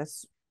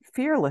heaviness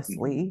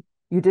fearlessly.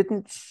 You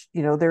didn't,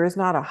 there is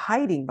not a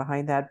hiding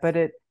behind that,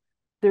 but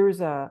there's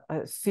a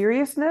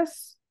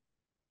seriousness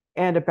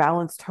and a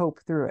balanced hope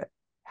through it.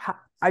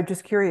 I'm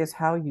just curious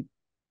how you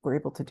were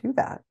able to do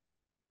that.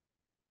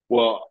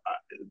 Well,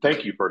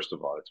 thank you, first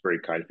of all. It's very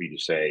kind for you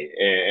to say.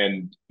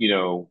 And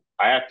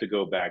I have to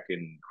go back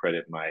and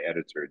credit my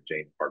editor,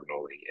 Jane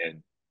Fargnoli.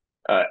 And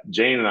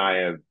Jane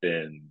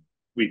and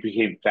we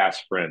became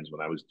fast friends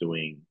when I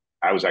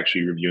was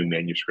actually reviewing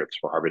manuscripts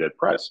for Harvard Ed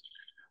Press.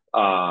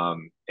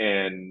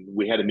 And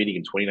we had a meeting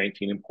in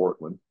 2019 in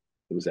Portland.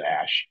 It was at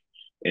ASH.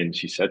 And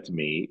she said to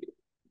me,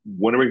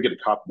 when are we going to get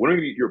a copy? When are we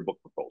going to get your book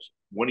proposal?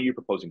 When are you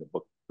proposing a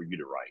book for you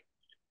to write?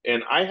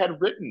 And I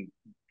had written,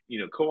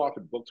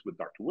 co-authored books with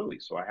Dr. Willie.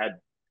 So I had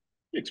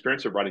the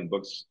experience of writing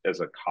books as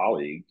a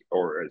colleague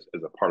or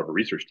as a part of a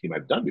research team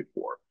I've done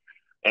before.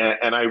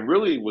 And I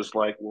really was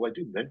like, well, I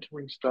do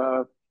mentoring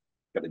stuff,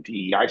 got the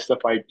DEI stuff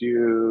I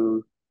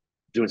do,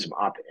 doing some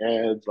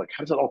op-eds. Like,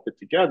 how does that all fit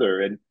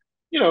together? And,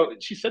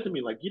 she said to me,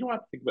 like, you don't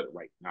have to think about it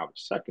right now, the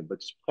second, but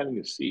just planting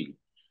a seed.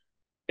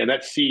 And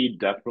that seed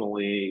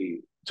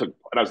definitely took,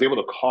 and I was able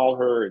to call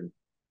her and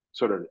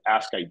sort of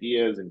ask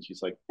ideas. And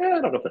she's like, I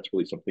don't know if that's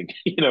really something,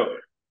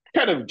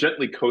 kind of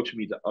gently coach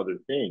me to other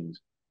things.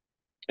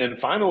 And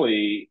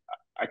finally,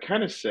 I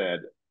kind of said,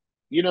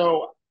 you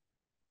know,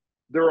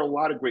 there are a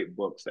lot of great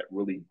books that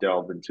really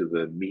delve into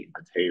the meat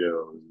and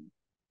potatoes.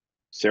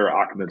 Sarah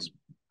Achman's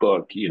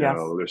book, Yes,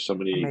 there's so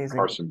many, amazing.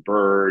 Carson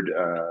Bird,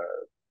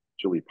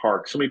 Julie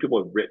Park, so many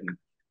people have written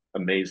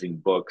amazing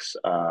books.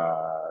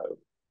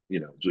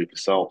 Julie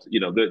Cassell,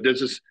 there's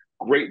just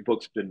great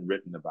books been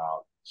written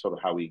about sort of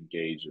how we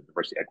engage in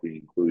diversity, equity,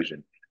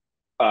 inclusion.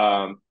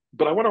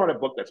 But I want to write a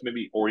book that's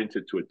maybe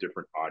oriented to a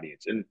different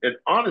audience. And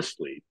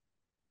honestly,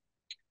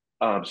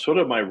 sort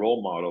of my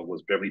role model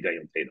was Beverly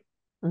Daniel Tatum.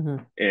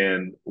 Mm-hmm.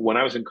 And when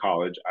I was in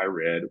college, I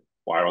read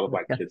Why Are All the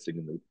Black Kids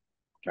Singing in the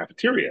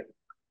Cafeteria?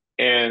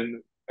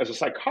 And as a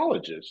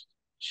psychologist,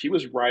 she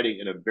was writing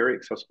in a very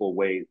accessible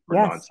way for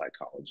Yes.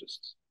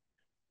 non-psychologists.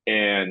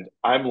 And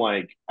I'm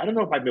like, I don't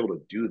know if I'd be able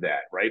to do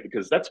that, right?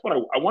 Because that's what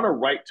I want to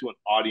write to an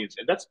audience.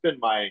 And that's been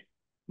my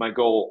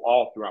goal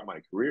all throughout my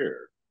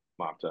career,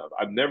 Mamta.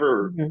 I've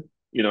never Mm-hmm.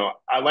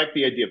 I like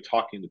the idea of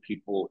talking to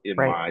people in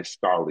Right. my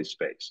scholarly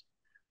space,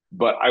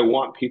 but I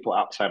want people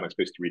outside my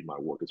space to read my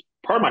work. It's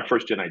part of my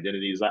first gen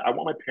identity is I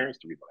want my parents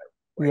to read what I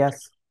write.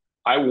 Yes.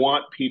 I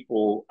want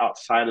people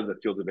outside of the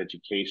field of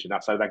education,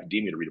 outside of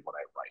academia, to read what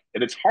I write.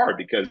 And it's hard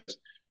because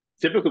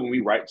typically when we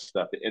write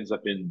stuff, it ends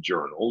up in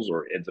journals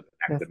or ends up in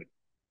Yes. academic,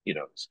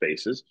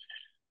 spaces.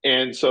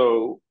 And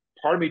so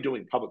part of me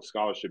doing public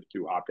scholarship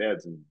through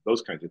op-eds and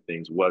those kinds of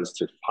things was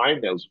to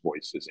find those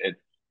voices. And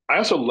I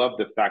also love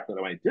the fact that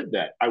when I did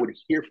that, I would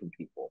hear from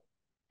people.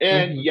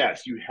 And Hmm.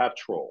 yes, you have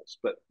trolls,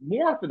 but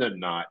more often than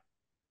not,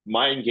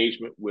 my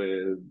engagement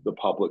with the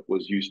public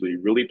was usually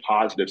really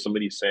positive.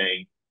 Somebody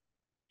saying,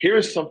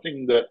 here's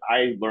something that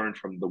I learned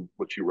from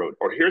what you wrote,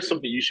 or here's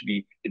something you should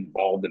be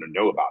involved in or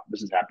know about.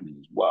 This is happening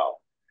as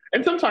well.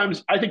 And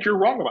sometimes I think you're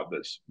wrong about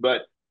this,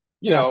 but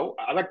Yeah.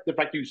 I like the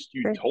fact you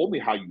Great. told me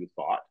how you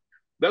thought.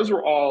 Those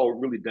were all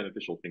really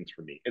beneficial things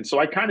for me. And so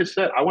I kind of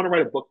said, I want to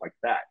write a book like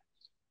that.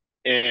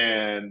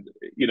 And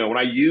when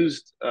I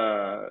used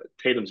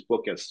Tatum's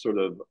book as sort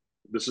of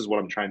this is what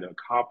I'm trying to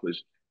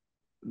accomplish,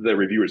 the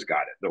reviewers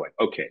got it. They're like,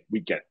 okay, we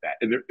get that.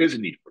 And there is a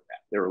need for that.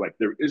 They were like,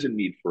 there is a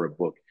need for a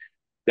book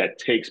that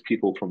takes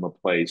people from a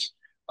place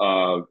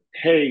of,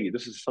 hey,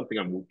 this is something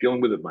I'm dealing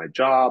with at my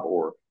job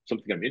or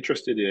something I'm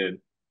interested in.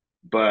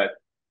 But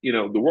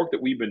the work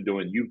that we've been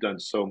doing, you've done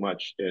so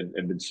much and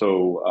been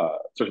so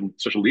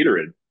such a leader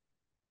in.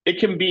 It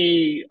can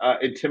be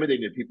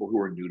intimidating to people who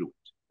are new to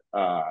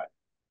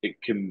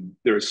it.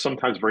 There is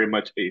sometimes very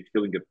much a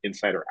feeling of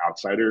insider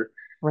outsider,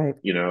 Right.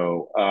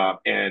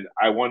 and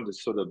I wanted to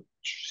sort of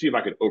see if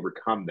I could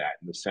overcome that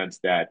in the sense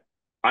that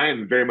I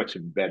am very much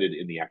embedded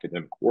in the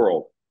academic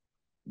world,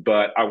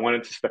 but I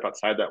wanted to step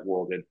outside that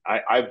world. And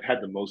I've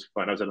had the most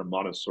fun. I was at a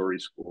Montessori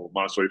school,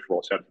 Montessori for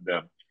all, shout out to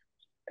them.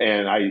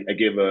 And I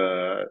gave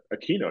a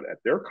keynote at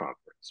their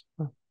conference.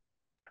 Oh,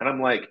 And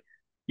I'm like,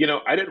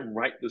 I didn't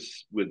write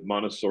this with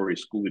Montessori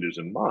school leaders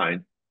in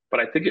mind, but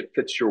I think it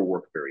fits your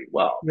work very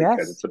well because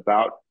yes. it's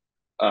about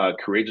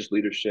courageous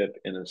leadership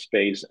in a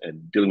space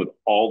and dealing with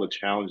all the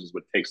challenges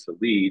what it takes to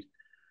lead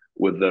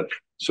with the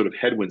sort of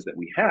headwinds that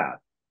we have.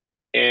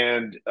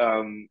 And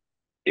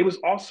it was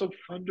also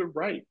fun to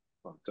write.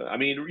 I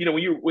mean,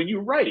 when you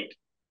write,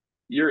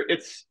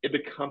 it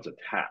becomes a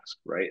task,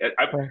 right?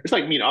 Right. It's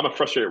like me. I'm a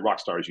frustrated rock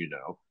star, as you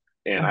know,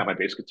 and I Oh. have my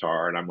bass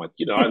guitar, and I'm like,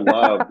 I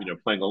love playing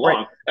Right.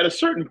 along. At a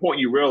certain point,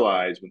 you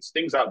realize when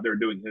Sting's out there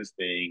doing his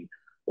thing,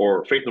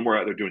 or Faith No More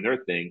out there doing their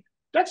thing,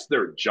 that's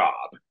their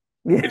job.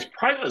 Yeah. It's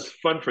probably not as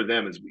fun for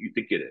them as what you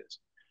think it is,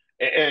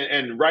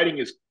 and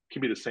writing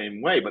can be the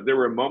same way. But there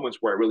were moments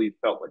where I really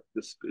felt like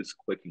this is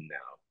clicking now,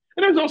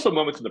 and there's also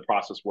moments in the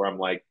process where I'm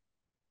like,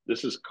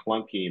 this is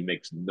clunky and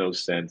makes no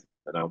sense,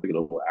 and I don't think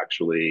it'll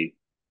actually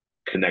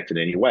connect in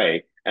any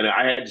way. And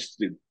I had just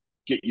to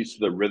get used to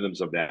the rhythms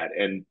of that.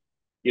 And,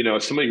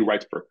 as somebody who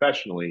writes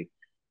professionally,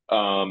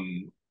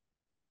 um,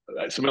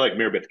 somebody like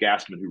Mary Beth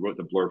Gassman, who wrote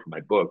the blurb for my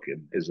book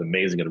and is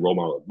amazing and a role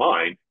model of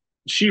mine,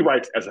 she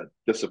writes as a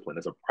discipline,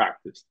 as a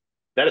practice.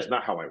 That is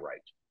not how I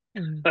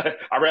Mhm. write.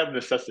 I write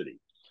necessity.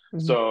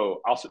 Mhm.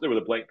 So I'll sit there with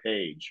a blank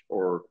page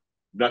or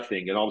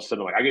nothing, and all of a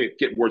sudden, I'm like, I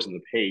get words on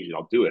the page, and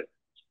I'll do it.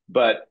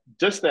 But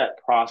just that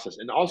process,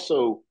 and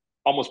also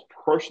almost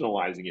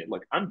personalizing it.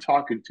 Like I'm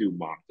talking to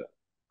Monta,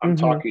 I'm Mhm.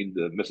 talking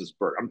to Mrs.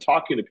 Burke, I'm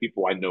talking to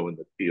people I know in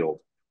the field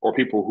or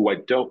people who I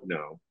don't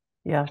know.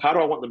 Yeah. How do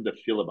I want them to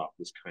feel about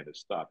this kind of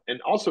stuff? And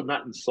also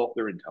not insult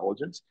their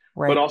intelligence,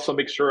 but Right. also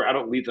make sure I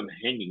don't leave them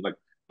hanging. Like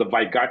the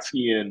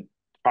Vygotskian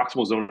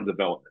proximal zone of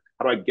development.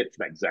 How do I get to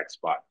that exact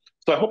spot?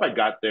 So I hope I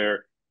got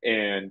there.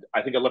 And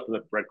I think I left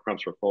enough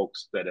breadcrumbs for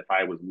folks that if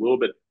I was a little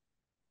bit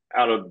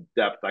out of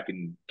depth, I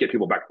can get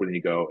people back where they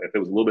go. If it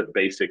was a little bit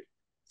basic,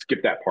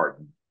 skip that part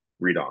and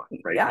read on,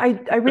 right? Yeah,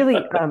 I really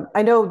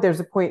I know there's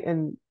a point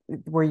in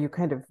where you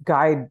kind of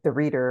guide the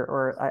reader,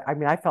 or I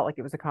mean, I felt like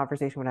it was a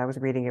conversation when I was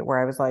reading it where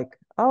I was like,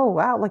 oh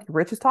wow, like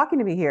Rich is talking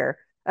to me here.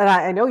 And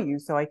I know you,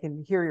 so I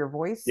can hear your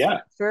voice,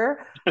 Yeah.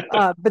 sure.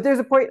 But there's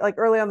a point like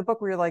early on in the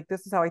book where you're like,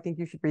 this is how I think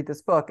you should read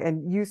this book.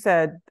 And you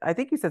said, I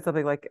think you said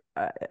something like,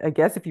 I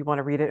guess if you want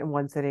to read it in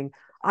one sitting.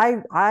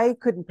 I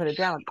couldn't put it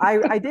down.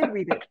 I did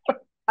read it.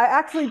 I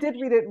actually did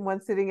read it in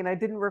one sitting, and I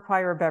didn't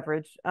require a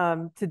beverage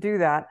to do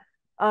that.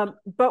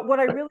 But what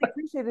I really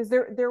appreciate is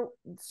there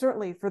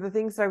certainly for the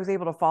things that I was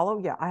able to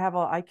follow. Yeah,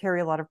 I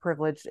carry a lot of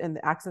privilege and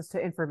access to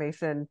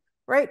information,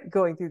 right?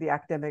 Going through the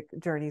academic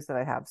journeys that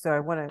I have. So I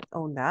want to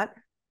own that.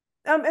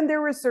 And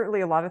there was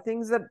certainly a lot of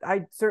things that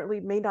I certainly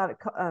may not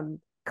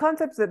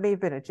concepts that may have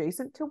been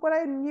adjacent to what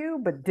I knew,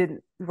 but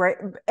didn't, right?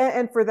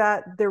 And for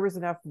that, there was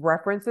enough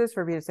references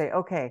for me to say,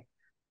 okay,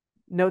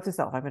 note to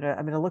self, I'm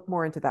gonna look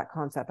more into that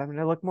concept. I'm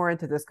gonna look more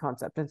into this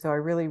concept. And so I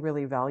really,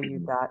 really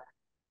valued that.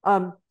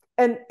 Um,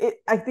 and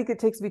I think it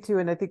takes me to,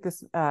 and I think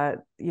this,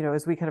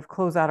 as we kind of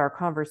close out our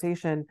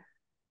conversation,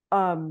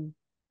 um,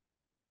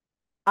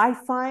 I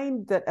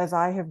find that as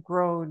I have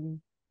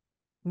grown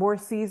more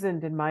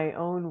seasoned in my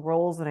own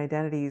roles and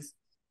identities,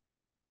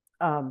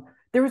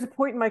 there was a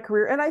point in my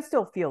career, and I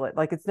still feel it,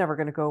 like it's never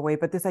going to go away,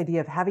 but this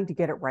idea of having to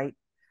get it right,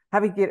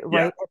 having to get it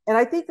Yeah. right. And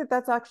I think that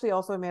that's actually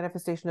also a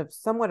manifestation of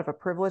somewhat of a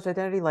privileged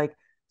identity. Like,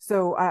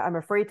 so I'm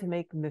afraid to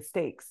make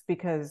mistakes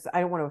because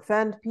I don't want to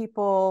offend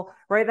people,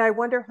 right? And I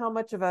wonder how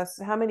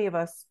many of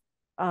us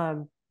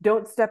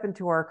don't step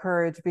into our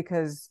courage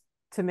because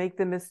to make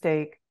the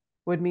mistake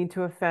would mean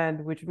to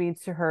offend, which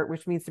means to hurt,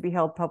 which means to be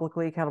held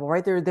publicly accountable,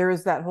 right? There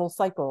is that whole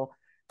cycle,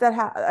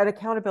 an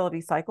accountability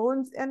cycle,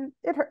 and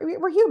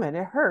we're human,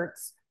 it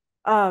hurts,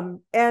 and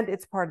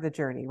it's part of the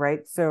journey,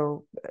 right?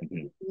 So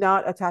Mhm.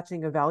 not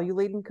attaching a value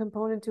laden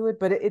component to it,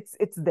 but it's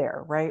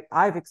there, right?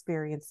 I've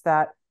experienced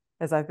that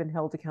as I've been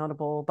held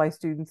accountable by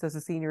students as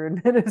a senior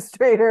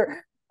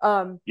administrator,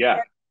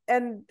 Yeah.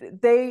 and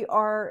they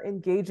are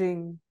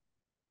engaging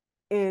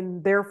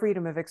in their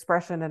freedom of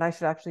expression, and I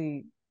should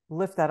actually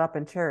lift that up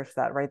and cherish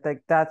that, right?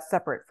 Like that's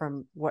separate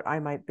from what I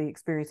might be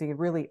experiencing and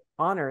really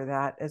honor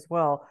that as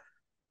well.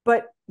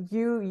 But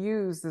you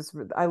use this,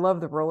 I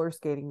love the roller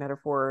skating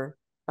metaphor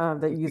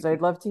that you use.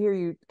 I'd love to hear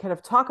you kind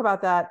of talk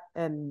about that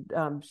and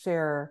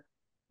share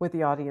with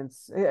the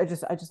audience. I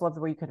just love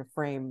the way you kind of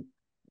frame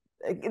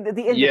the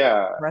invitation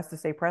Yeah. for us to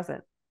stay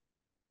present.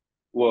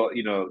 Well,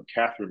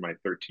 Catherine, my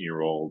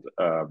 13-year-old,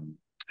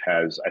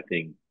 has, I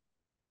think,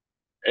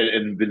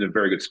 and been a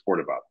very good sport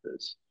about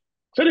this.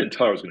 So I didn't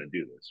tell her I was going to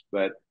do this,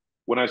 but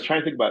when I was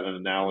trying to think about an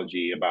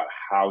analogy about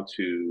how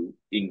to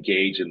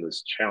engage in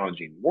this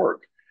challenging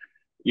work,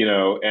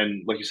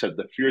 and like you said,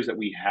 the fears that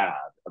we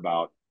have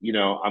about,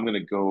 I'm going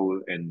to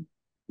go and,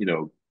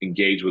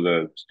 engage with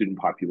a student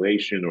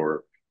population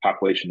or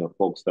population of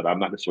folks that I'm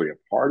not necessarily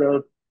a part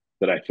of,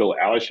 that I feel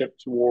allyship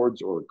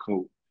towards or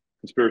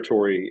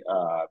conspiratory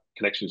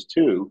connections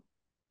to,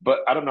 but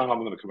I don't know how I'm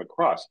going to come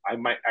across. I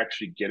might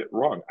actually get it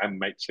wrong. I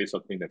might say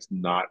something that's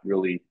not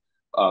really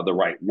the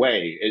right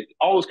way.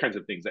 All those kinds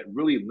of things that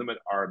really limit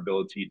our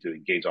ability to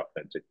engage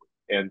authentically.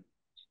 And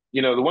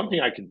the one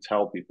thing I can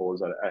tell people is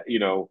that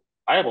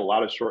I have a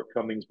lot of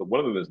shortcomings, but one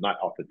of them is not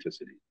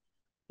authenticity.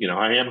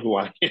 I am who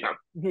I am,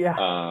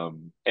 Yeah.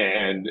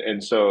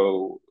 and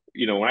so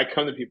when I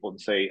come to people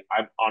and say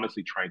I'm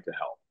honestly trying to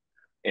help,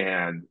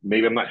 and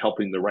maybe I'm not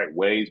helping the right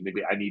ways,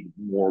 maybe I need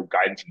more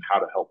guidance on how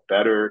to help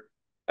better,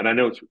 and I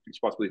know it's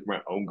responsibility for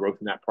my own growth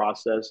in that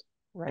process,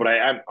 but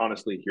Right. I am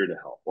honestly here to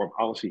help, or I'm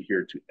honestly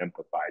here to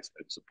empathize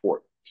and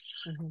support.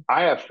 Mhm.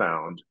 I have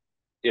found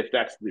if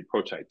that's the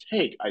approach I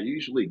take, I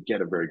usually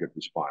get a very good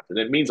response. And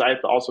it means I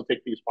have to also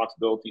take the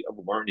responsibility of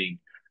learning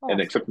Oh, and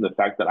absolutely. accepting the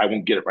fact that I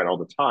won't get it right all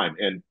the time.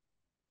 And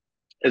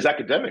as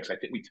academics, I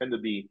think we tend to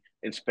be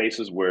in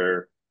spaces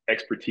where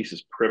expertise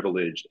is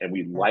privileged and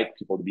we Yes. like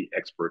people to be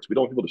experts. We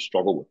don't want people to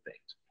struggle with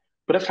things.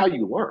 But that's how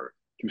you learn,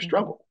 through Mhm.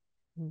 struggle.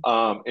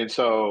 Mhm. And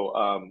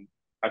so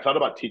I thought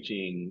about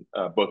teaching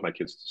both my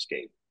kids to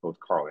skate, both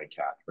Carl and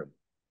Catherine.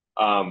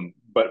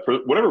 But for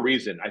whatever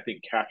reason, I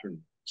think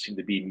Catherine seemed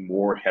to be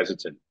more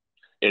hesitant,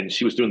 and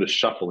she was doing the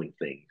shuffling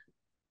thing,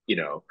 you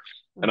know.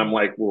 And I'm Mhm.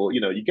 like, well,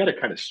 you got to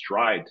kind of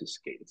stride to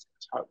skate.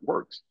 That's how it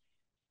works.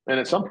 And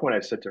at some point, I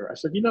said to her, I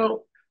said,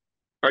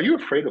 are you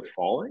afraid of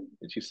falling?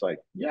 And she's like,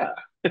 yeah,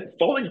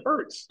 falling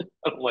hurts.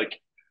 I'm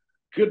like,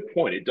 good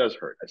point. It does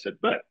hurt. I said,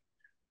 but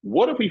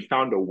what if we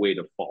found a way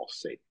to fall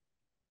safe,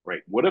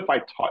 right? What if I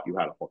taught you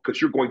how to fall?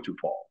 Because you're going to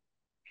fall.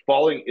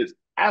 Falling is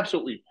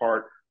absolutely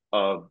part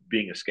of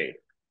being a skater,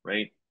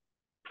 right?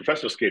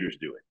 Professional skaters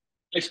do it.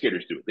 Ice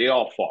skaters do it. They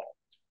all fall.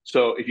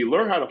 So if you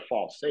learn how to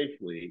fall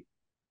safely,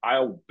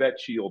 I'll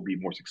bet you'll be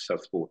more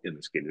successful in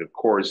the skating. Of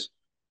course,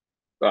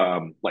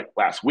 like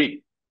last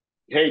week,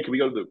 hey, can we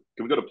go to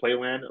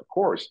Playland? Of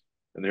course.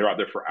 And they're out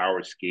there for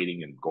hours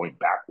skating and going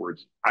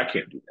backwards. I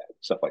can't do that.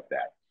 Stuff like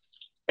that.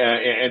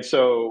 And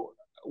so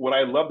what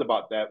I loved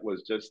about that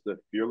was just the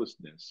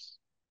fearlessness,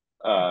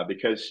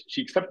 because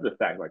she accepted the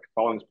fact like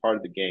falling is part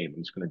of the game.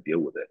 I'm just going to deal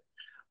with it.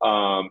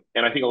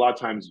 And I think a lot of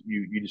times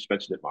you just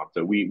mentioned it, Mom.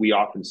 So we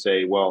often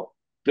say, well,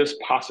 this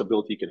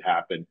possibility could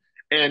happen.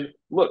 And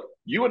look,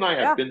 you and I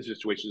have Yeah. been in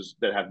situations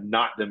that have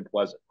not been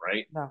pleasant,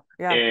 right? No.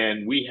 Yeah.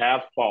 And we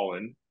have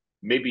fallen,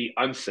 maybe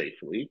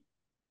unsafely,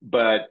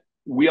 but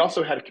we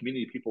also had a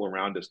community of people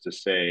around us to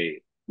say,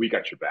 we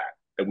got your back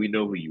and we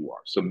know who you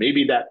are. So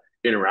maybe that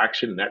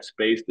interaction in that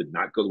space did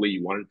not go the way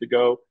you wanted it to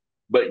go,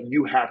 but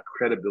you have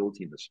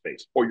credibility in the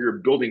space, or you're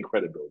building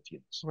credibility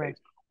in the Right.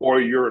 space,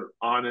 or you're an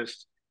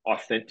honest,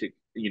 authentic,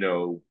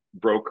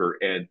 broker,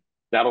 and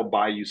that'll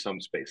buy you some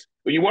space.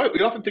 But we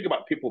often think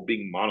about people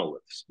being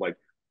monoliths, like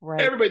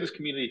Right. everybody in this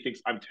community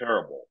thinks I'm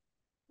terrible.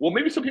 Well,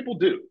 maybe some people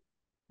do,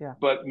 Yeah.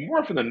 but more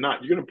often than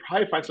not, you're going to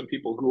probably find some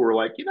people who are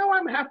like,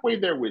 I'm halfway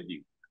there with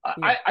you.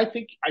 Yeah. I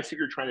think I see what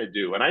you're trying to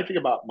do. And I think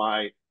about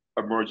my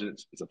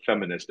emergence as a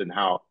feminist and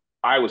how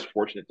I was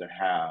fortunate to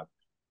have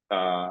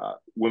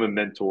women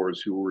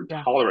mentors who were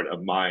Yeah. tolerant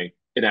of my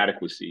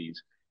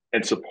inadequacies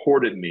and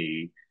supported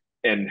me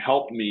and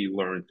helped me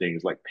learn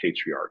things like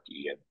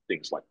patriarchy and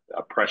things like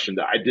oppression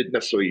that I didn't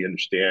necessarily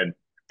understand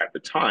at the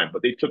time,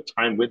 but they took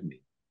time with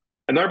me.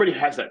 And everybody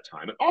has that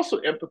time. And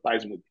also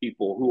empathizing with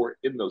people who are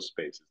in those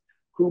spaces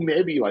who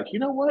may be like, you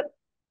know what?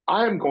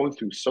 I am going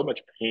through so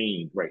much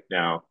pain right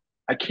now.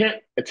 I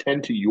can't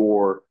attend to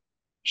your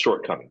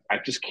shortcomings. I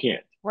just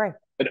can't. Right.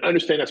 and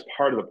understand that's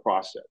part of the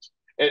process.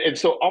 And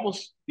so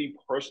almost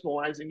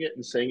depersonalizing it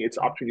and saying it's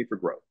opportunity for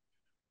growth.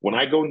 When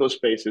I go in those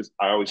spaces,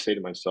 I always say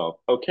to myself,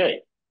 okay,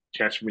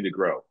 chance for me to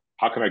grow.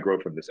 How can I grow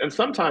from this? And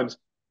sometimes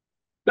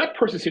that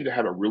person seemed to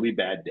have a really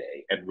bad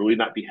day and really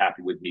not be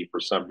happy with me for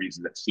some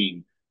reason that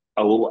seemed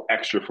a little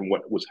extra from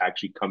what was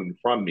actually coming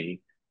from me.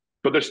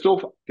 But there's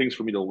still things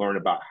for me to learn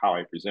about how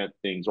I present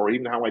things or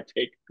even how I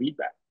take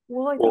feedback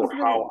Well, I think or it's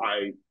really, how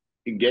I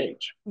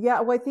engage. yeah,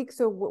 well, I think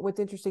so. What's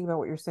interesting about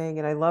what you're saying,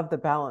 and I love the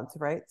balance,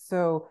 right?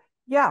 So,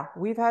 yeah,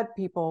 we've had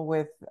people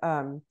with,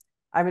 I'm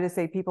going to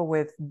say people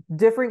with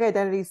differing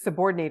identities,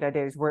 subordinate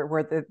identities,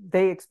 where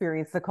they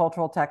experience the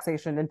cultural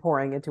taxation and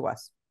pouring into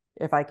us,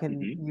 if I can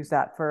Mm-hmm. use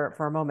that for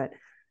a moment.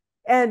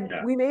 And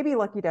Yeah. we may be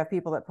lucky to have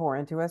people that pour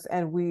into us,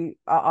 and we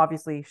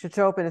obviously should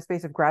show up in a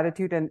space of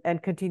gratitude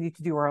and continue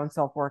to do our own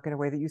self work in a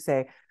way that you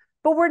say.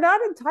 But we're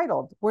not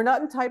entitled. We're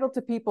not entitled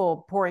to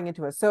people pouring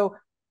into us. So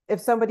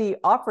if somebody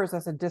offers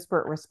us a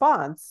disparate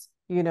response,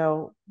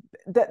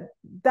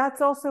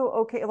 that's also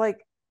okay. Like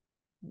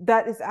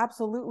that is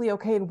absolutely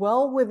okay and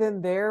well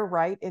within their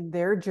right in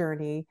their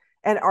journey.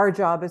 And our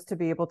job is to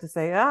be able to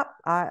say,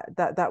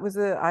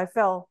 I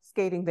fell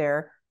skating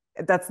there.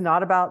 That's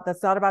not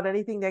about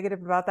anything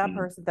negative about that Mm-hmm.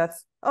 person.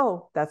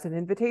 That's an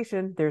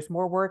invitation. There's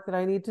more work that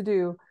I need to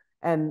do.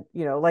 And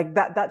like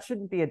that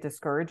shouldn't be a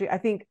discouraging. I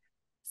think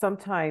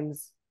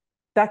sometimes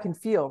that can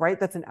feel right.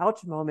 That's an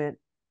ouch moment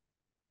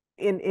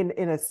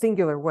in a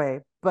singular way,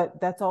 but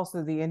that's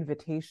also the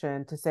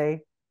invitation to say,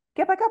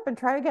 get back up and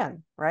try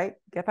again, right?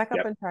 Get back up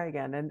Yep. and try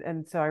again.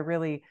 And so I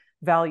really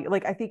value,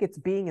 like, I think it's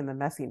being in the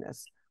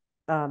messiness.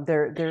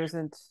 There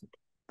isn't,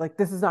 like,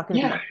 this is not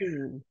going to be Yeah.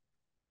 clean.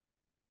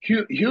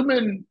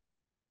 Human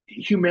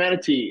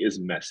humanity is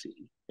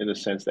messy in the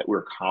sense that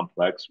we're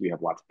complex. We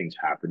have lots of things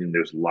happening.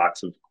 There's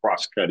lots of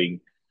cross-cutting,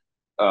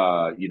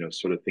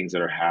 sort of things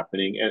that are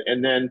happening.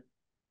 And then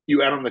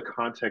you add on the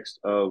context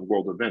of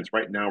world events.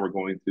 Right now, we're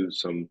going through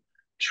some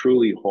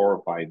truly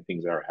horrifying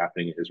things that are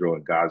happening in Israel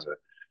and Gaza.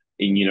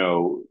 And,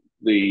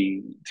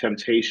 the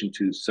temptation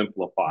to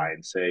simplify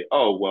and say,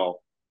 oh,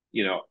 well,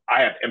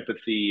 I have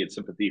empathy and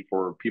sympathy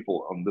for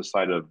people on this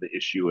side of the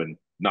issue and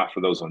not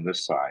for those on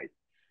this side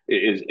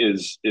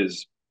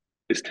is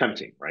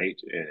tempting, right?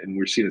 And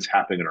we're seeing this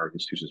happening in our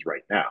institutions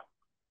right now.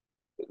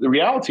 The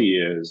reality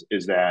is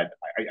that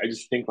I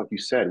just think, like you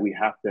said, we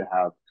have to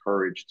have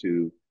courage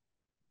to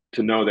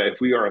know that if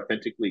we are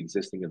authentically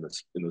existing in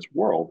this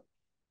world,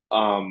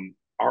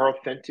 our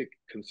authentic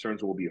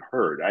concerns will be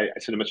heard. I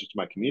sent a message to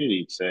my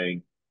community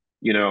saying,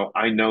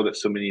 I know that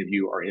so many of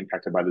you are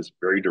impacted by this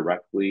very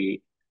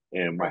directly,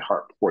 and my Right.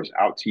 heart pours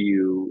out to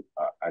you.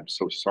 I'm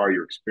so sorry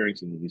you're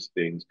experiencing these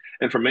things.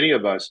 And for many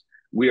of us,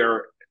 we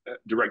are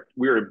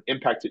we are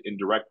impacted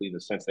indirectly in the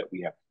sense that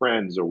we have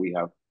friends or we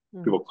have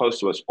Mm-hmm. people close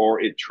to us,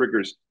 or it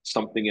triggers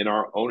something in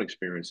our own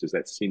experiences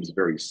that seems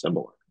very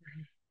similar.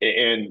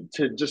 And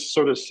to just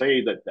sort of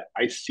say that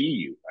I see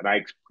you and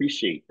I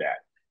appreciate that,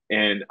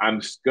 and I'm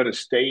going to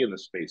stay in the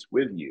space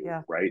with you,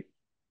 Yeah. right?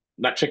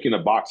 Not checking a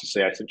box to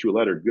say I sent you a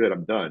letter, good,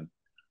 I'm done.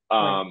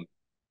 Right.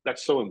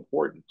 That's so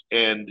important.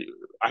 And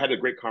I had a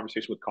great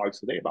conversation with colleagues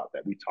today about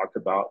that. We talked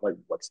about like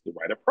what's the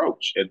right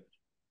approach, and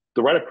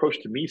the right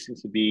approach to me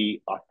seems to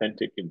be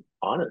authentic and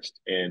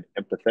honest and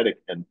empathetic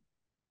and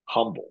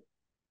humble.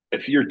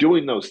 If you're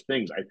doing those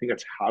things, I think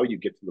that's how you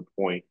get to the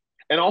point.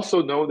 And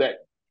also know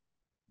that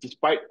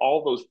despite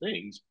all those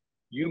things,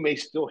 you may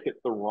still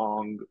hit the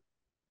wrong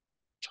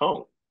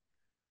tone,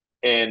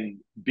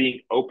 and being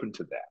open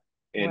to that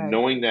and Right.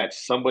 knowing that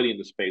somebody in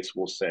the space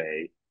will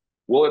say,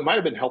 well, it might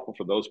have been helpful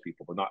for those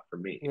people, but not for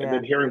me. And Yeah.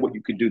 then hearing what Yeah.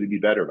 you could do to be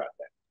better about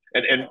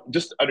that. And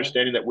just Yeah.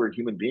 understanding that we're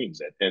human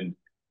beings. And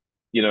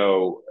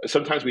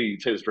sometimes we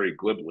say this very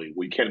glibly,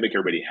 well, you can't make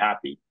everybody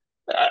happy.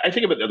 I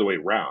think of it the other way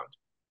around.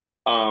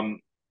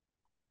 Um,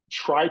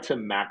 Try to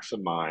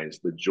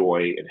maximize the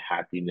joy and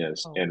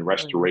happiness Oh, and completely.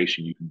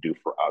 restoration you can do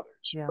for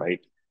others, Yeah. right?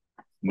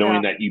 Yeah.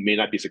 Knowing that you may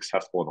not be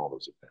successful in all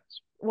those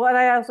events. Well, and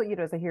I also,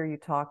 as I hear you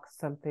talk,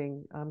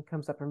 something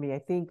comes up for me. I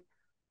think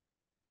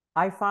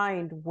I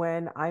find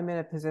when I'm in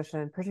a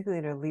position,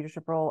 particularly in a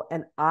leadership role,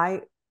 and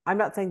I'm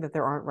not saying that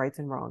there aren't rights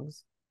and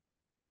wrongs.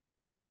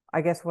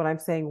 I guess what I'm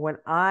saying, when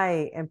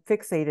I am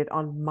fixated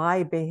on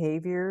my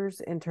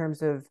behaviors in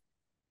terms of,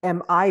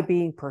 am I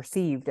being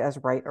perceived as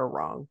right or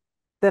wrong,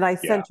 then I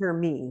Yeah, center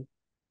me and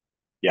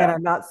yeah,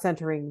 I'm not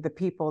centering the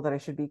people that I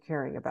should be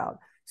caring about.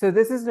 So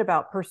this isn't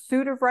about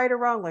pursuit of right or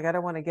wrong. Like, I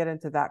don't want to get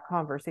into that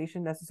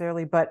conversation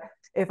necessarily, but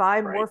if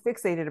I'm right. more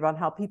fixated about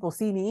how people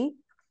see me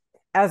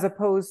as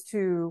opposed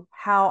to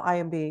how I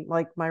am being,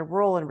 like, my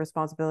role and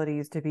responsibility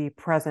is to be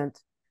present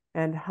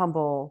and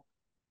humble,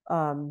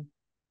 um,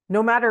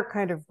 no matter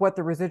kind of what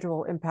the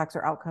residual impacts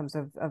or outcomes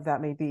of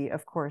that may be.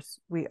 Of course,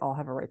 we all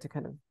have a right to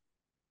kind of,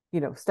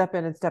 step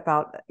in and step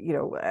out.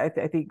 I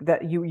think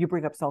that you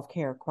bring up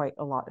self-care quite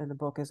a lot in the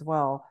book as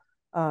well.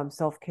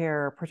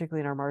 Self-care,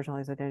 particularly in our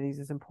marginalized identities,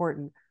 is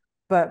important.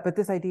 But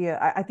this idea,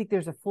 I think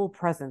there's a full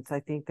presence. I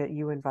think that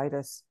you invite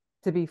us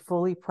to be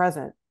fully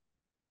present,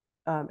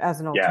 as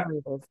an Yeah,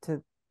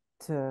 alternative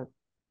to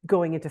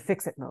going into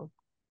fix it mode.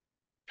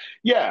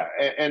 Yeah,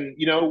 and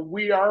you know,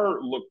 we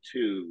are looked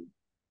to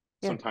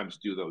Yeah, sometimes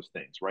do those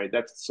things, right?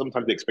 That's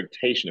sometimes the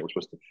expectation that we're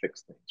supposed to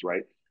fix things,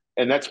 right?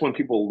 And that's when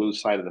people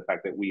lose sight of the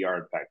fact that we are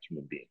in fact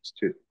human beings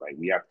too, right?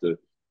 We have to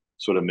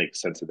sort of make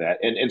sense of that.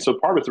 And so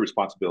part of it's the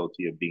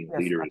responsibility of being a yes,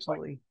 leader is like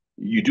absolutely.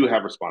 you do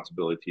have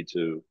responsibility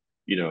to,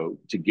 you know,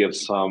 to give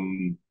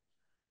some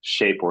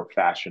shape or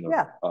fashion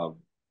Yeah, of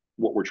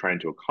what we're trying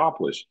to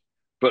accomplish.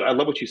 But I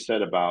love what you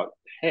said about,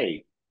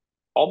 hey,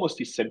 almost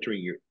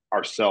decentering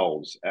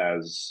ourselves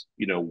as,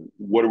 you know,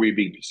 what are we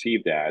being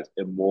perceived as,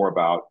 and more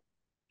about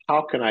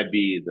how can I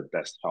be the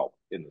best help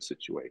in the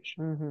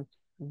situation? hmm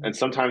hmm And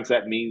sometimes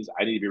that means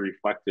I need to be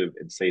reflective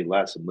and say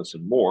less and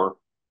listen more.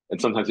 And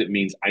sometimes it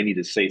means I need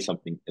to say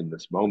something in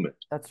this moment,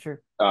 that's true.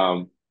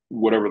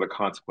 whatever the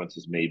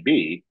consequences may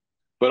be.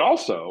 But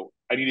also,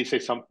 I need to say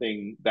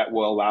something that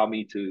will allow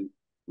me to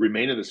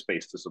remain in the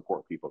space to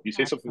support people. If you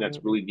say something that's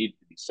Absolutely. really needed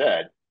to be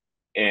said,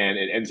 and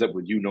it ends up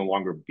with you no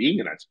longer being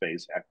in that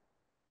space at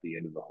the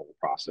end of the whole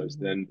process,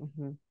 hmm then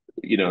hmm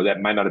you know that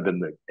might not have been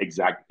the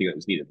exact thing that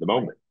was needed at the Right.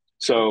 moment.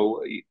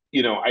 So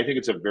you know, I think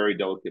it's a very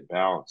delicate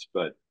balance,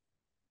 but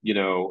you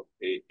know,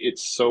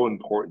 it's so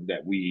important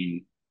that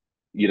we,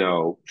 you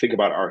know, think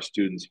about our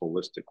students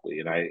holistically.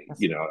 And I, Yes.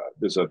 you know,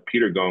 there's a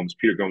Peter Gomes.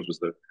 Peter Gomes was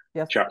the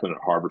Yes. chaplain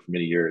at Harvard for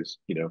many years.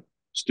 You know,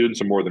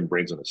 students are more than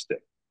brains on a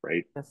stick,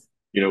 right? Yes.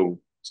 You know,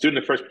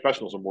 student affairs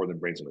professionals are more than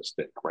brains on a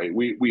stick, right?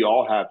 We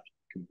all have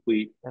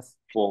complete, Yes.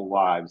 full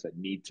lives that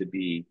need to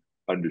be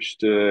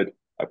understood,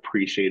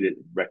 appreciated,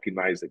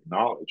 recognized,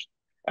 acknowledged.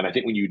 And I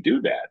think when you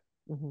do that,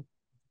 hmm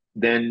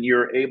then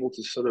you're able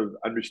to sort of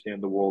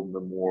understand the world in a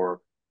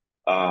more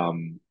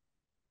um,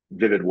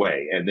 vivid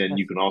way. And then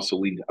you Yes. can also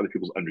lead to other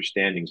people's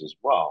understandings as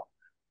well.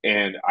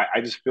 And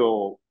I just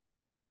feel,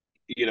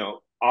 you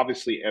know,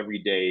 obviously every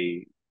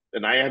day,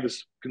 and I have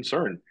this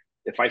concern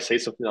if I say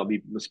something that'll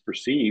be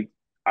misperceived,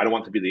 I don't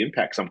want to be the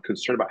impact. So I'm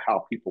concerned about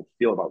how people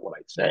feel about what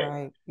I say.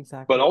 Right. But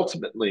Exactly.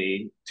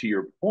 ultimately, to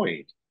your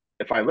point,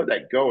 if I let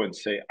that go and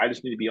say, I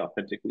just need to be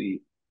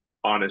authentically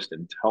honest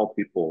and tell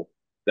people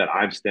that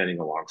I'm standing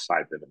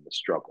alongside them in the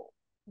struggle,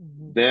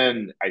 hmm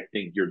then I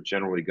think you're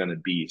generally going to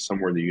be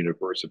somewhere in the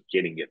universe of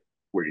getting it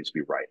where it needs to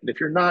be right. And if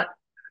you're not,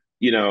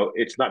 you know,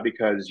 it's not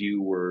because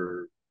you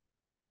were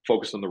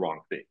focused on the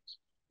wrong things.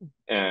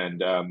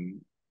 And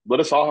let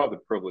us all have the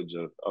privilege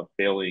of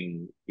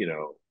failing, you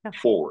know, Yeah.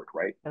 forward,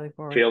 right? Really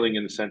forward. Failing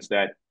in the sense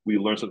that we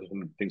learn something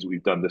from the things that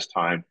we've done this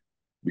time,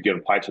 we can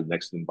apply to the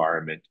next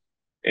environment.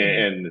 hmm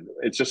And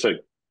it's just a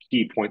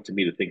key point to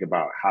me to think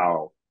about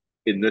how,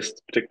 in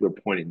this particular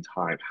point in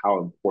time, how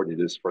important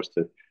it is for us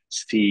to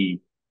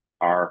see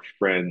our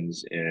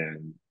friends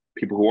and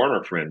people who aren't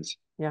our friends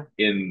Yeah.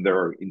 in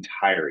their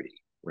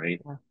entirety,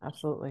 right? Yeah.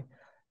 Absolutely.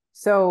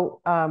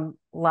 So,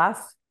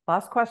 last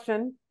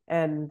question,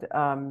 and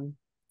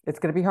it's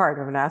going to be hard.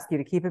 I'm going to ask you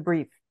to keep it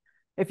brief.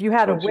 If you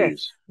had a Oh, wish,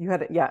 geez.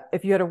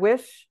 if you had a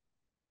wish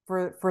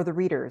for the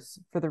readers,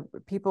 for the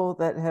people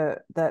that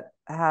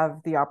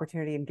have the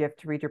opportunity and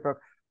gift to read your book,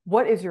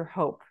 what is your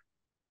hope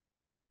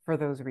for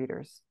those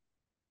readers?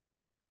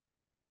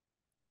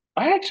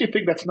 I actually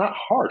think that's not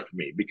hard for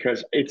me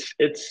because it's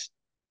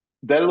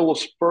that it'll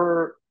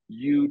spur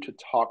you to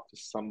talk to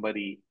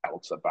somebody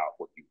else about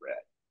what you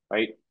read,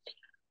 right?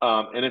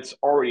 And it's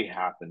already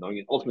happened. I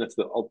mean, ultimately,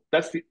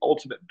 that's the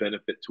ultimate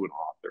benefit to an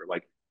author.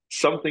 Like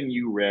something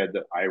you read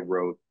that I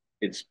wrote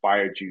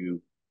inspired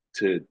you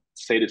to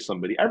say to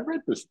somebody, "I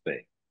read this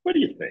thing. What do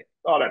you think?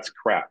 Oh, that's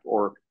crap,"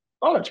 or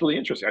 "Oh, that's really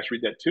interesting. I should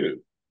read that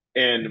too."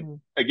 And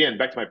Mhm. again,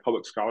 back to my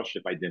public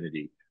scholarship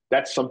identity,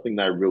 that's something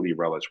that I really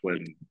relish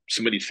when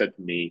somebody said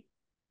to me,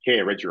 "Hey,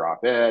 I read your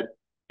op-ed."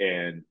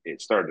 And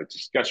it started a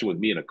discussion with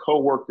me and a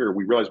coworker.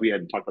 We realized we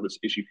hadn't talked about this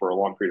issue for a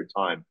long period of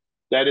time.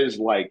 That is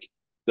like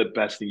the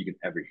best thing you can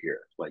ever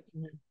hear. Like,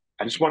 Mhm.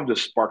 I just wanted to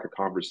spark a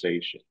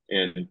conversation.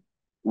 And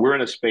we're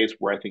in a space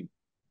where I think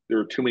there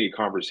are too many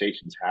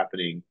conversations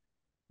happening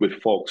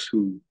with folks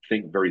who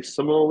think very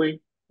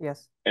similarly.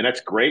 Yes. And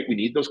that's great. We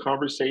need those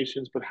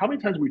conversations. But how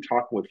many times are we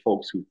talking with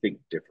folks who think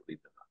differently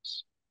than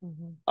us?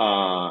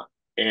 Mhm.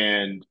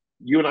 And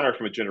you and I are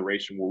from a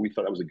generation where we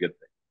thought that was a good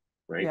thing,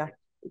 right? Yeah.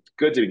 It's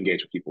good to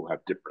engage with people who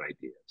have different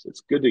ideas.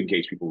 It's good to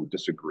engage people who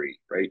disagree,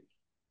 right?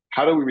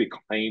 How do we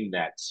reclaim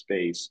that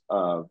space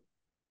of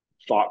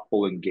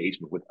thoughtful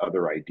engagement with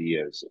other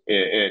ideas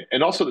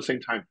and also at the same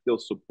time feel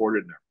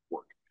supported in our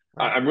work?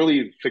 Right. I'm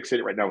really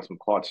fixated right now with some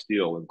Claude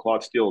Steele, and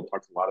Claude Steele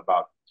talks a lot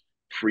about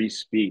free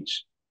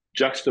speech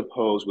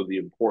juxtaposed with the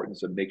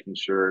importance of making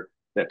sure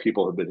that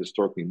people who have been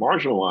historically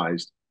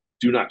marginalized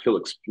do not feel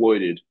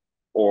exploited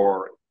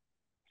or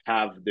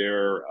have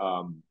their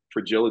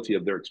fragility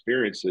of their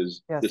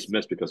experiences Yes.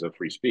 dismissed because of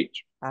free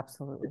speech.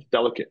 Absolutely. It's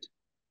delicate.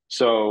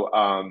 So,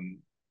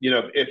 you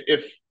know,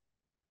 if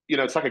you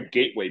know, it's like a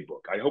gateway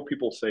book. I hope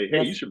people say, "Hey,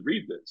 you Yes. should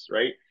read this,"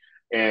 right?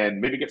 And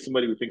maybe get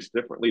somebody who thinks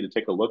differently to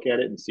take a look at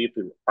it and see if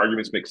the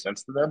arguments make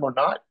sense to them or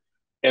not.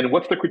 And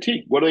what's the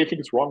critique? What do they think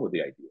is wrong with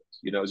the ideas?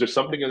 You know, is there Yeah.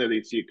 something in there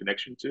they see a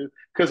connection to?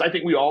 Because I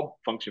think we all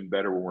function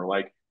better when we're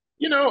like,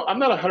 you know, I'm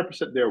not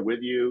 100% there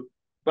with you,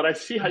 but I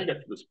see how you got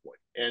Mhm. to this point,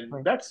 and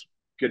Right. that's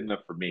good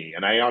enough for me.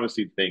 And I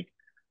honestly think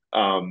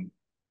um,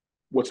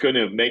 what's going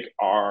to make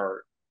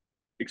our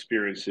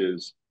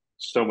experiences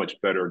so much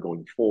better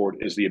going forward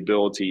is the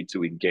ability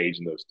to engage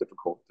in those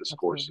difficult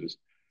Absolutely. discourses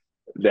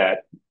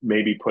that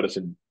maybe put us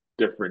in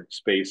different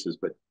spaces,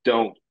 but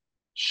don't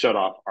shut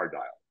off our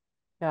dial.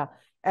 Yeah.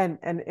 And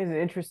in an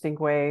interesting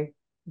way,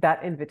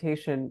 that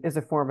invitation is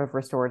a form of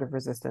restorative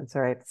resistance,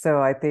 right?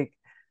 So I think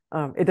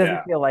it doesn't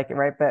Yeah. feel like it,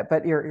 right?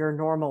 But you're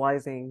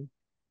normalizing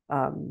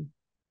um,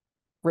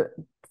 re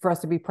for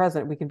us to be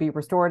present. We can be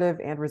restorative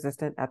and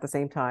resistant at the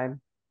same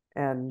time,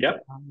 and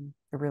Yep.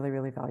 I really,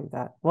 really value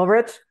that. Well,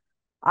 Rich,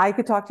 I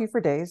could talk to you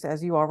for days,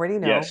 as you already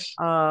know. Yes.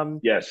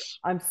 Yes.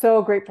 I'm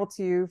so grateful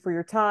to you for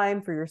your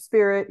time, for your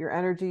spirit, your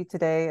energy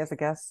today as a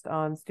guest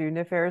on Student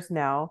Affairs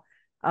Now.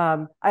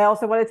 I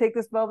also want to take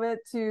this moment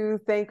to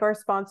thank our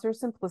sponsor,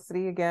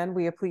 Simplicity. Again,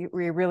 we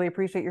really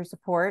appreciate your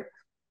support.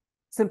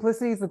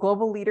 Simplicity is the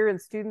global leader in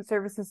student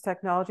services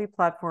technology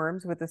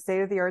platforms with the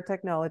state-of-the-art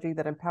technology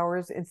that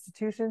empowers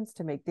institutions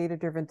to make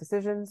data-driven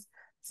decisions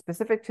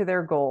specific to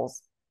their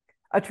goals.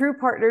 A true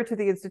partner to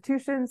the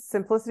institutions,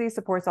 Simplicity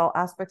supports all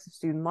aspects of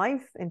student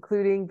life,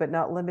 including but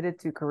not limited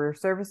to career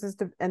services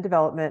and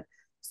development,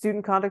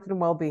 student conduct and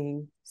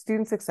well-being,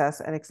 student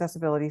success, and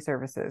accessibility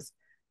services.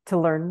 To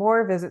learn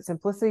more, visit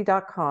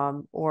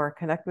simplicity.com or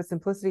connect with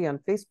Simplicity on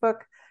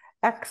Facebook,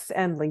 X,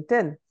 and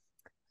LinkedIn.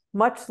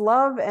 Much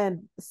love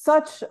and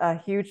such a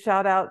huge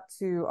shout out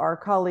to our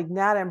colleague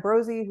Nat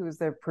Ambrosi, who is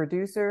the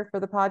producer for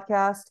the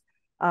podcast,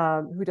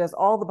 who does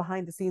all the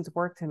behind the scenes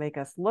work to make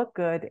us look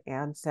good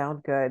and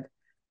sound good.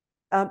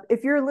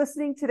 If you're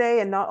listening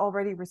today and not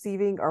already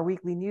receiving our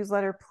weekly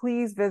newsletter,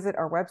 please visit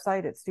our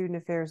website at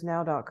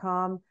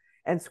studentaffairsnow.com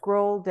and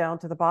scroll down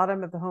to the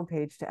bottom of the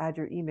homepage to add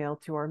your email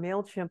to our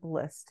MailChimp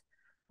list.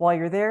 While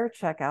you're there,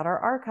 check out our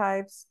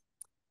archives.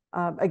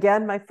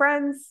 Again, my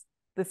friends,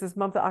 this is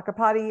Mamta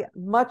Akapati.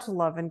 Much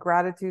love and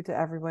gratitude to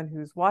everyone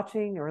who's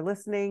watching or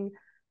listening.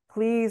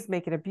 Please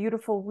make it a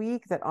beautiful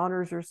week that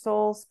honors your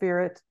soul,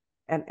 spirit,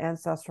 and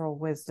ancestral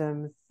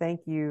wisdom.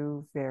 Thank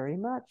you very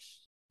much.